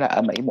đại khái là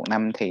ở Mỹ 1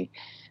 năm thì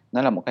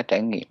nó là một cái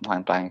trải nghiệm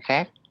hoàn toàn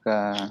khác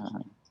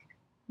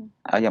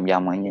ở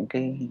vòng ở những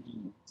cái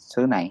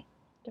xứ này.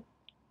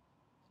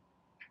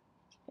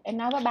 Em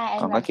nói với ba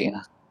em Còn là có chuyện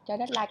cho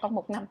deadline con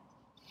 1 năm.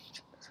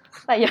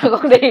 Bây giờ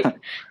con đi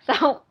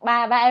xong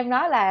ba em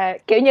nói là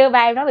kiểu như ba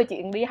em nói về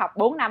chuyện đi học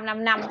 4 năm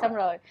 5 năm, xong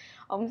rồi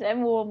ông sẽ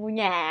mua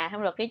nhà,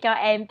 xong rồi cái cho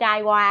em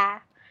trai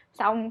qua,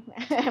 xong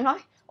em nói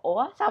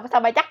ủa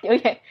sao ba chắc dữ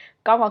vậy,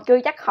 con còn chưa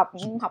chắc học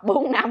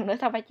 4 năm nữa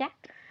sao ba chắc.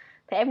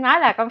 Thì em nói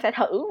là con sẽ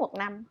thử 1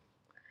 năm,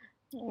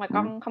 mà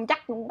con không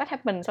chắc có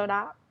thép mình sau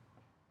đó.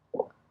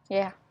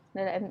 Yeah,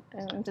 nên là em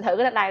sẽ thử cái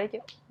deadline đó chứ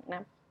 1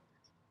 năm.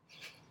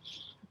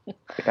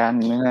 Thì ra anh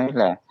mới nói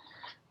là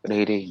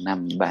đi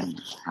năm ban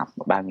học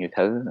bao nhiêu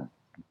thứ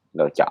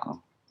lựa chọn.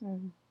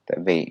 Tại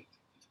vì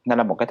nó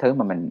là một cái thứ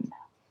mà mình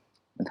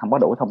không có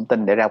đủ thông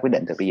tin để ra quyết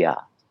định từ bây giờ.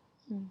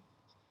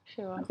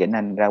 Sure. Chỉ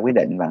nên ra quyết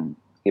định bằng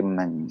khi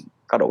mình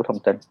có đủ thông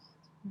tin.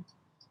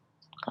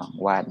 Còn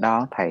qua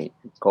đó thầy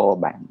cô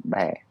bạn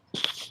bè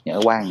nhỡ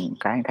qua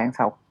cái tháng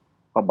sau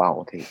có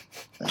bầu thì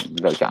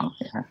lựa chọn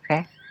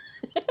khác.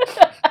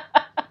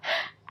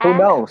 Who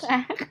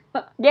knows?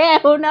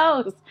 Yeah, who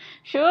knows?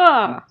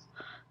 Sure.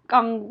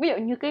 Còn ví dụ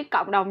như cái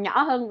cộng đồng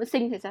nhỏ hơn của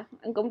sinh thì sao?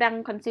 Anh cũng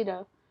đang consider.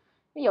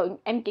 Ví dụ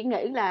em chỉ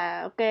nghĩ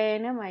là ok,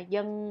 nếu mà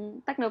dân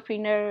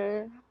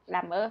technopreneur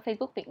làm ở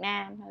Facebook Việt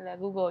Nam hay là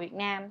Google Việt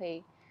Nam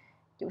thì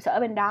trụ sở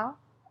bên đó.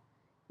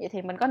 Vậy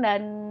thì mình có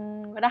nên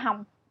ở đó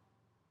không?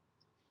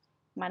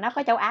 Mà nó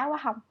có châu Á quá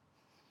không?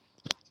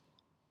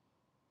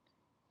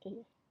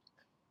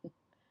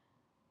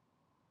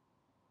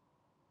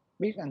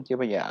 Biết anh chưa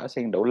bao giờ ở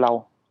Sen đủ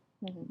lâu.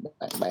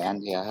 Bạn anh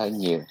thì hơi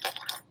nhiều.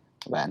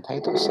 Bạn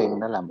thấy tuổi sinh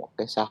đó là một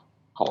cái xã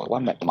hội quá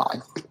mệt mỏi,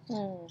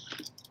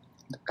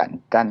 cạnh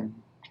tranh,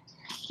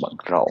 bận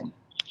rộn,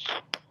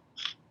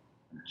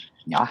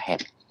 nhỏ hẹp,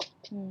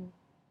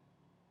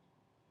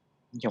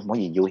 không có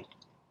gì vui.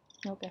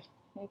 Ok,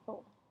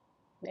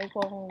 để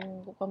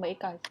cô Mỹ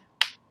coi.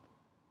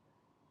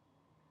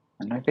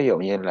 Mình nói ví dụ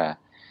như là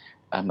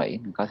ở Mỹ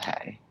mình có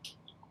thể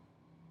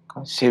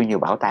có siêu nhiều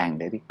bảo tàng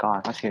để đi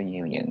coi, có siêu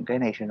nhiều những cái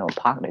national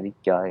park để đi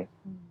chơi,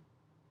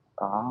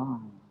 có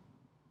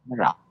nó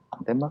rộng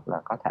tới mức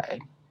là có thể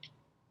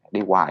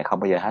đi hoài không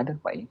bao giờ hết nước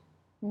Mỹ.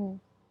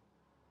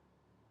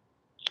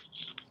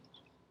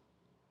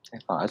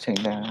 Còn ở Sinh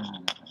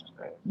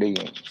đi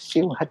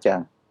xíu hết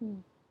trơn,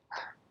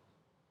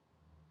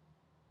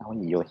 không có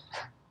gì vui.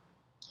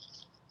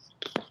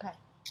 Ok.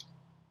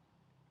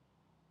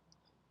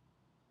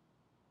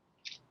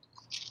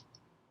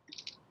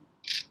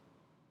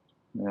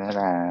 Nên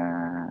là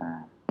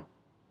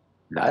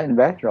lỡ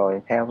invest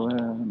rồi theo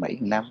Mỹ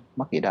 1 năm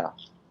mất gì đâu.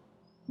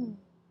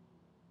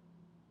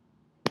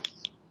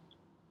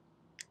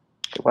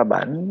 Qua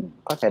bển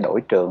có thể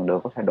đổi trường được,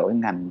 có thể đổi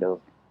ngành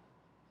được.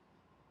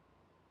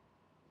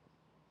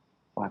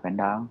 Qua bên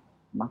đó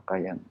mất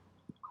coi dần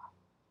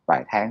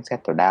vài tháng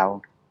settle down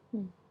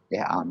để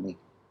on đi.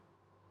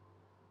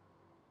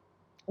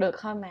 Được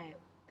thôi mà.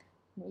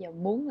 Bây giờ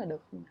muốn là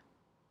được mà.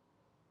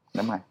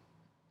 Đúng rồi.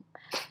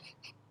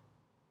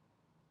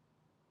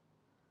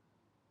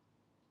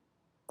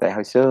 Tại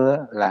hồi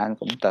xưa là anh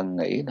cũng từng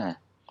nghĩ là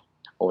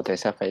tại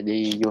sao phải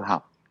đi du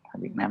học ở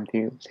Việt Nam,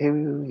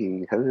 thiếu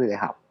gì thứ để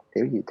học,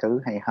 thiếu gì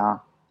thứ hay ho,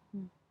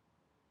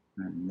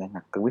 nên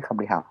là cứ quyết không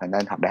đi học,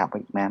 nên học đại học ở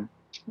Việt Nam.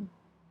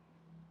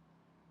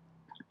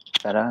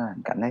 Sau đó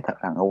anh cảm thấy thật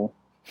là ngu.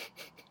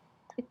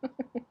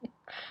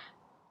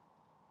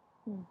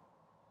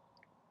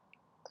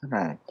 Tức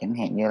là chẳng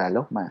hạn như là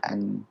lúc mà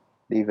anh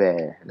đi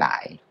về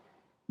lại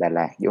Đà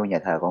Lạt vô nhà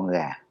thờ Con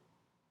Gà,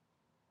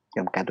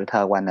 trong cả tuổi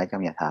thơ của anh ở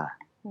trong nhà thờ,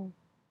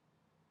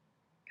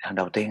 lần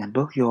đầu tiên anh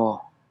bước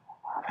vô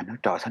và nói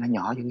trời sao nó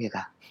nhỏ dữ vậy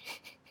ta.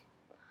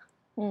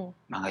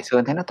 Mà ngày xưa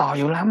anh thấy nó to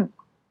dữ lắm.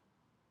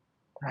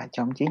 Là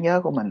trong trí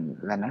nhớ của mình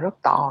là nó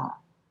rất to.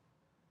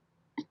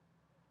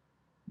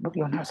 Bước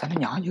vô nó sao nó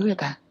nhỏ dữ vậy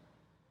ta,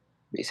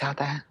 bị sao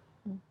ta.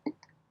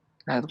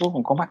 Là cuối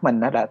cùng con mắt mình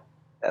đã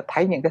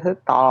thấy những cái thứ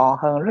to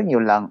hơn rất nhiều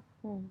lần.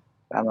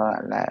 Và mà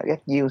là get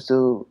used to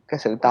cái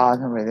sự to,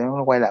 xong rồi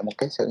nó quay lại một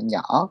cái sự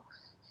nhỏ.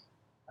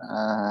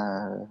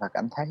 Và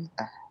cảm thấy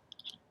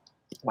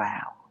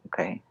wow,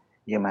 ok.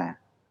 Nhưng mà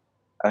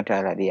ơn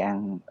trời là đi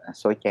ăn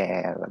xôi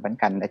chè và bánh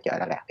canh ở chợ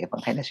Đà Lạt thì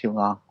vẫn thấy nó siêu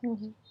ngon.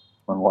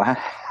 Mừng quá.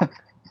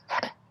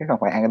 Chứ không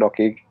phải ăn cái đồ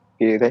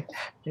kia đấy,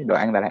 cái đồ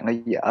ăn Đà Lạt nó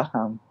dở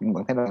không, nhưng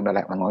vẫn thấy đồ ăn Đà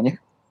Lạt là ngon nhất.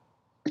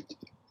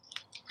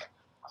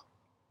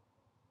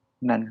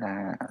 Nên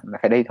là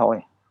phải đi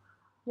thôi.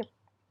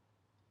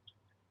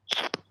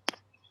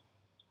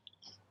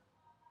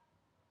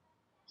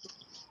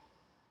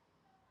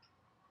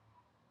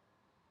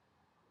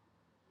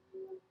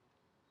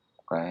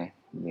 Rồi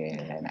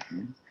về Đà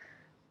Nẵng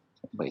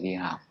chuẩn bị đi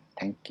học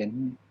tháng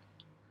 9.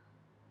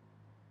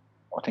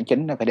 Tháng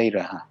 9 nó phải đi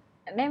rồi hả?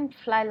 Em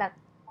fly là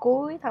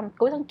cuối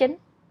tháng 9,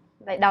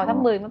 lại đầu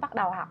tháng 10 mới bắt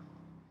đầu học.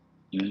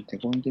 Thì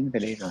cuối tháng 9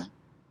 phải đi rồi.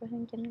 Cuối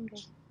tháng 9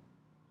 đi.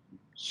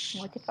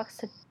 Mỗi chích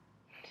vaccine.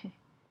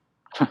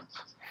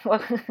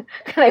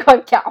 Cái này quan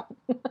trọng.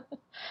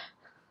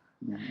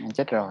 Anh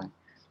chết rồi.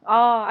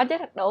 Anh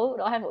chết đủ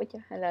 2 mũi chưa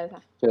hay là sao?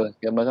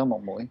 Chưa mới có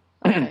 1 mũi.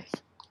 Okay.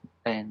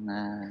 Đang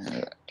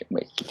chuẩn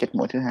bị chích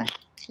mũi thứ 2.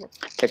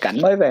 Thì Cảnh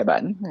mới về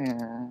bển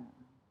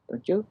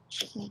tuần trước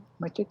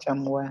mới chích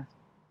xong qua.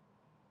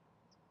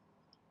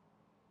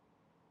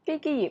 Cái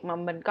việc mà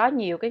mình có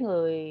nhiều cái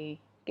người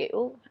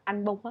kiểu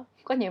anh Bung á,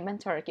 có nhiều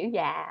mentor kiểu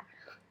già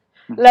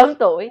lớn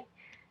tuổi,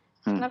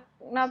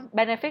 nó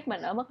benefit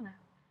mình ở mức nào?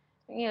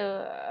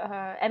 Như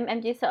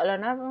em chỉ sợ là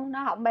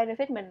nó không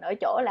benefit mình ở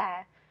chỗ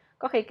là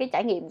có khi cái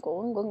trải nghiệm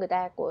của người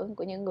ta,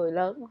 của những người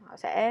lớn, họ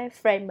sẽ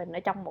frame mình ở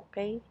trong một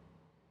cái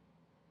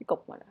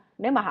cục mà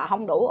nếu mà họ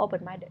không đủ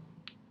open minded.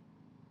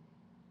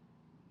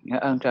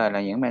 Ơn trời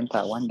là những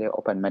mentor của anh đều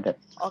open minded.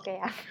 Ok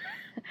anh.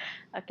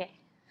 Ok.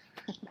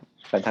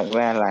 Và thật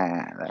ra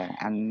là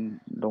anh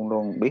luôn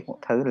luôn biết một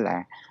thứ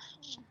là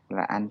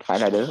anh phải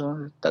là đứa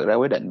tự ra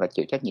quyết định và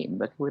chịu trách nhiệm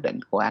với quyết định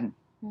của anh.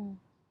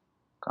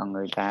 Còn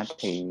người ta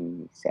thì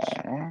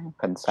sẽ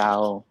phần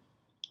sau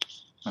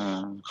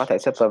có thể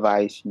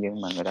supervise,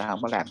 nhưng mà người ta không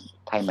có làm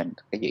thay mình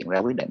cái chuyện ra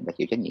quyết định và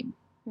chịu trách nhiệm.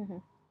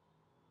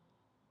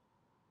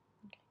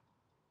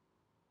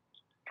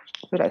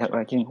 Với lại thật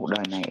ra trên cuộc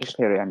đời này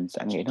experience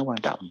anh nghĩ nó quan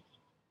trọng.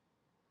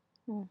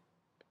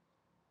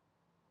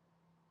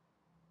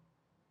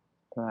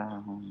 Và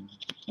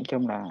nói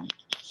chung là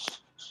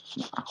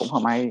cũng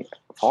không ai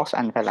force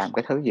anh phải làm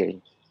cái thứ gì,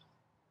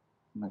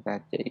 người ta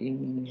chỉ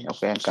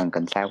ok anh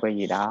cần sao cái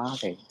gì đó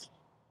thì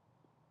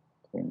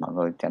mọi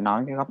người sẽ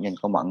nói cái góc nhìn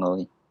của mọi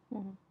người.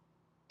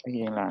 Tất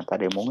nhiên là ta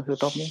đều muốn cái thứ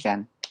tốt nhất cho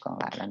anh, còn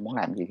lại là anh muốn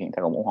làm gì thì người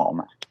ta cũng ủng hộ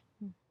mà.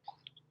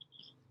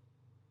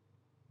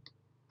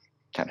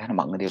 Thật ra là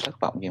mọi người đều thất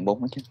vọng về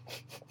bún đó chứ.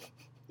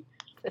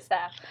 Tại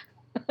sao?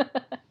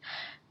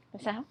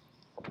 Tại sao?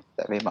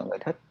 Tại vì mọi người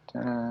thích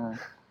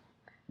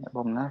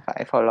bún nó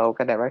phải follow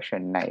cái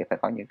direction này, phải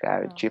có những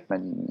cái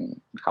achievement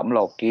khổng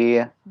lồ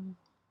kia,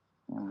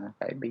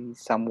 phải be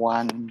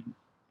someone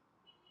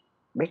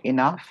big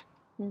enough.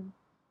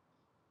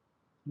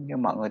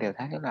 Nhưng mọi người đều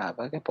thấy là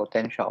với cái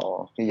potential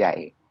như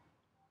vậy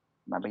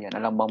mà bây giờ nó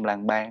lông bông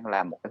lang bang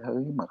làm một cái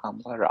thứ mà không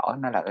có rõ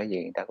nó là cái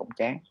gì, người ta cũng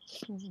chán.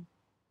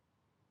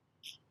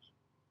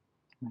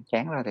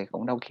 Chán rồi thì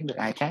cũng đâu kiếm được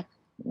ai khác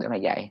để mà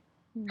dạy.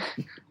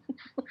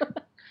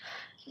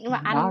 Nhưng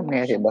mà Nó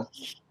nghe thì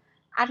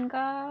anh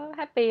có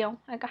happy không?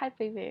 Anh có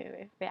happy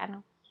về anh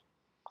không?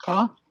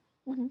 Có.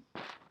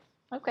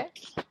 Ok.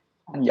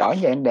 Anh giỏi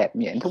vậy, anh đẹp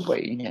vậy, anh thú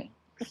vị vậy.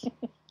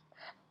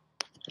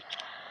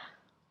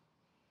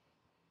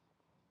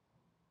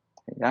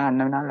 Thì đó, anh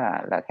nói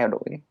là theo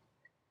đuổi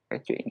cái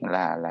chuyện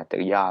là tự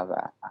do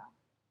và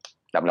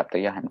độc lập, tự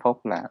do, hạnh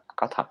phúc là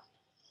có thật,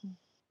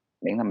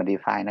 miễn là mình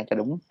define nó cho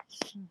đúng.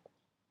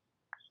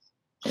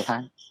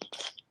 Define.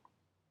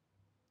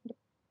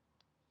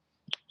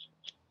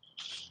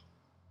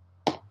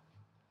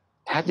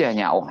 Hết giờ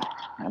nhậu,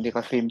 anh đi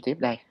coi phim tiếp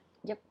đây.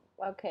 Yep,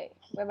 ok.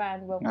 Bye bye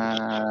anh Vung.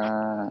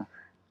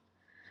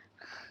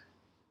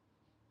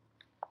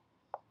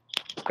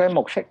 Cái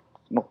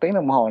một tiếng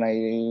đồng hồ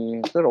này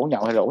cứ rủ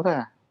nhậu thì rủ thôi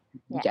à.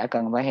 Dạ. Chả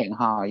cần phải hẹn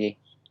hò gì.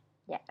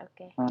 Dạ,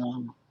 ok.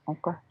 Không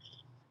có.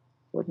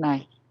 Good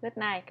night. Good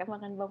night, cảm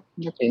ơn anh Vung.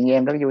 Nói chuyện với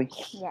em rất vui.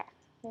 Dạ,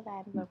 bye bye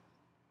anh Vung.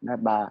 Bye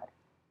bye.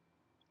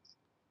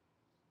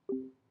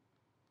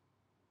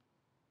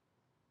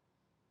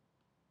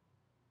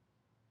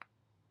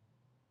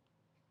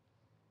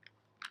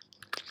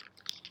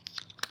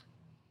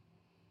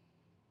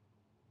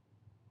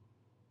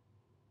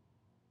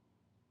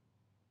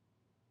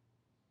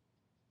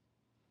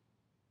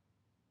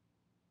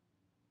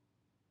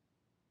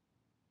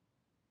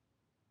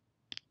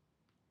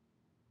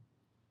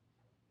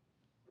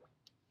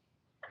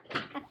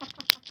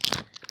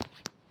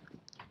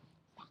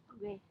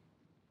 Ghê.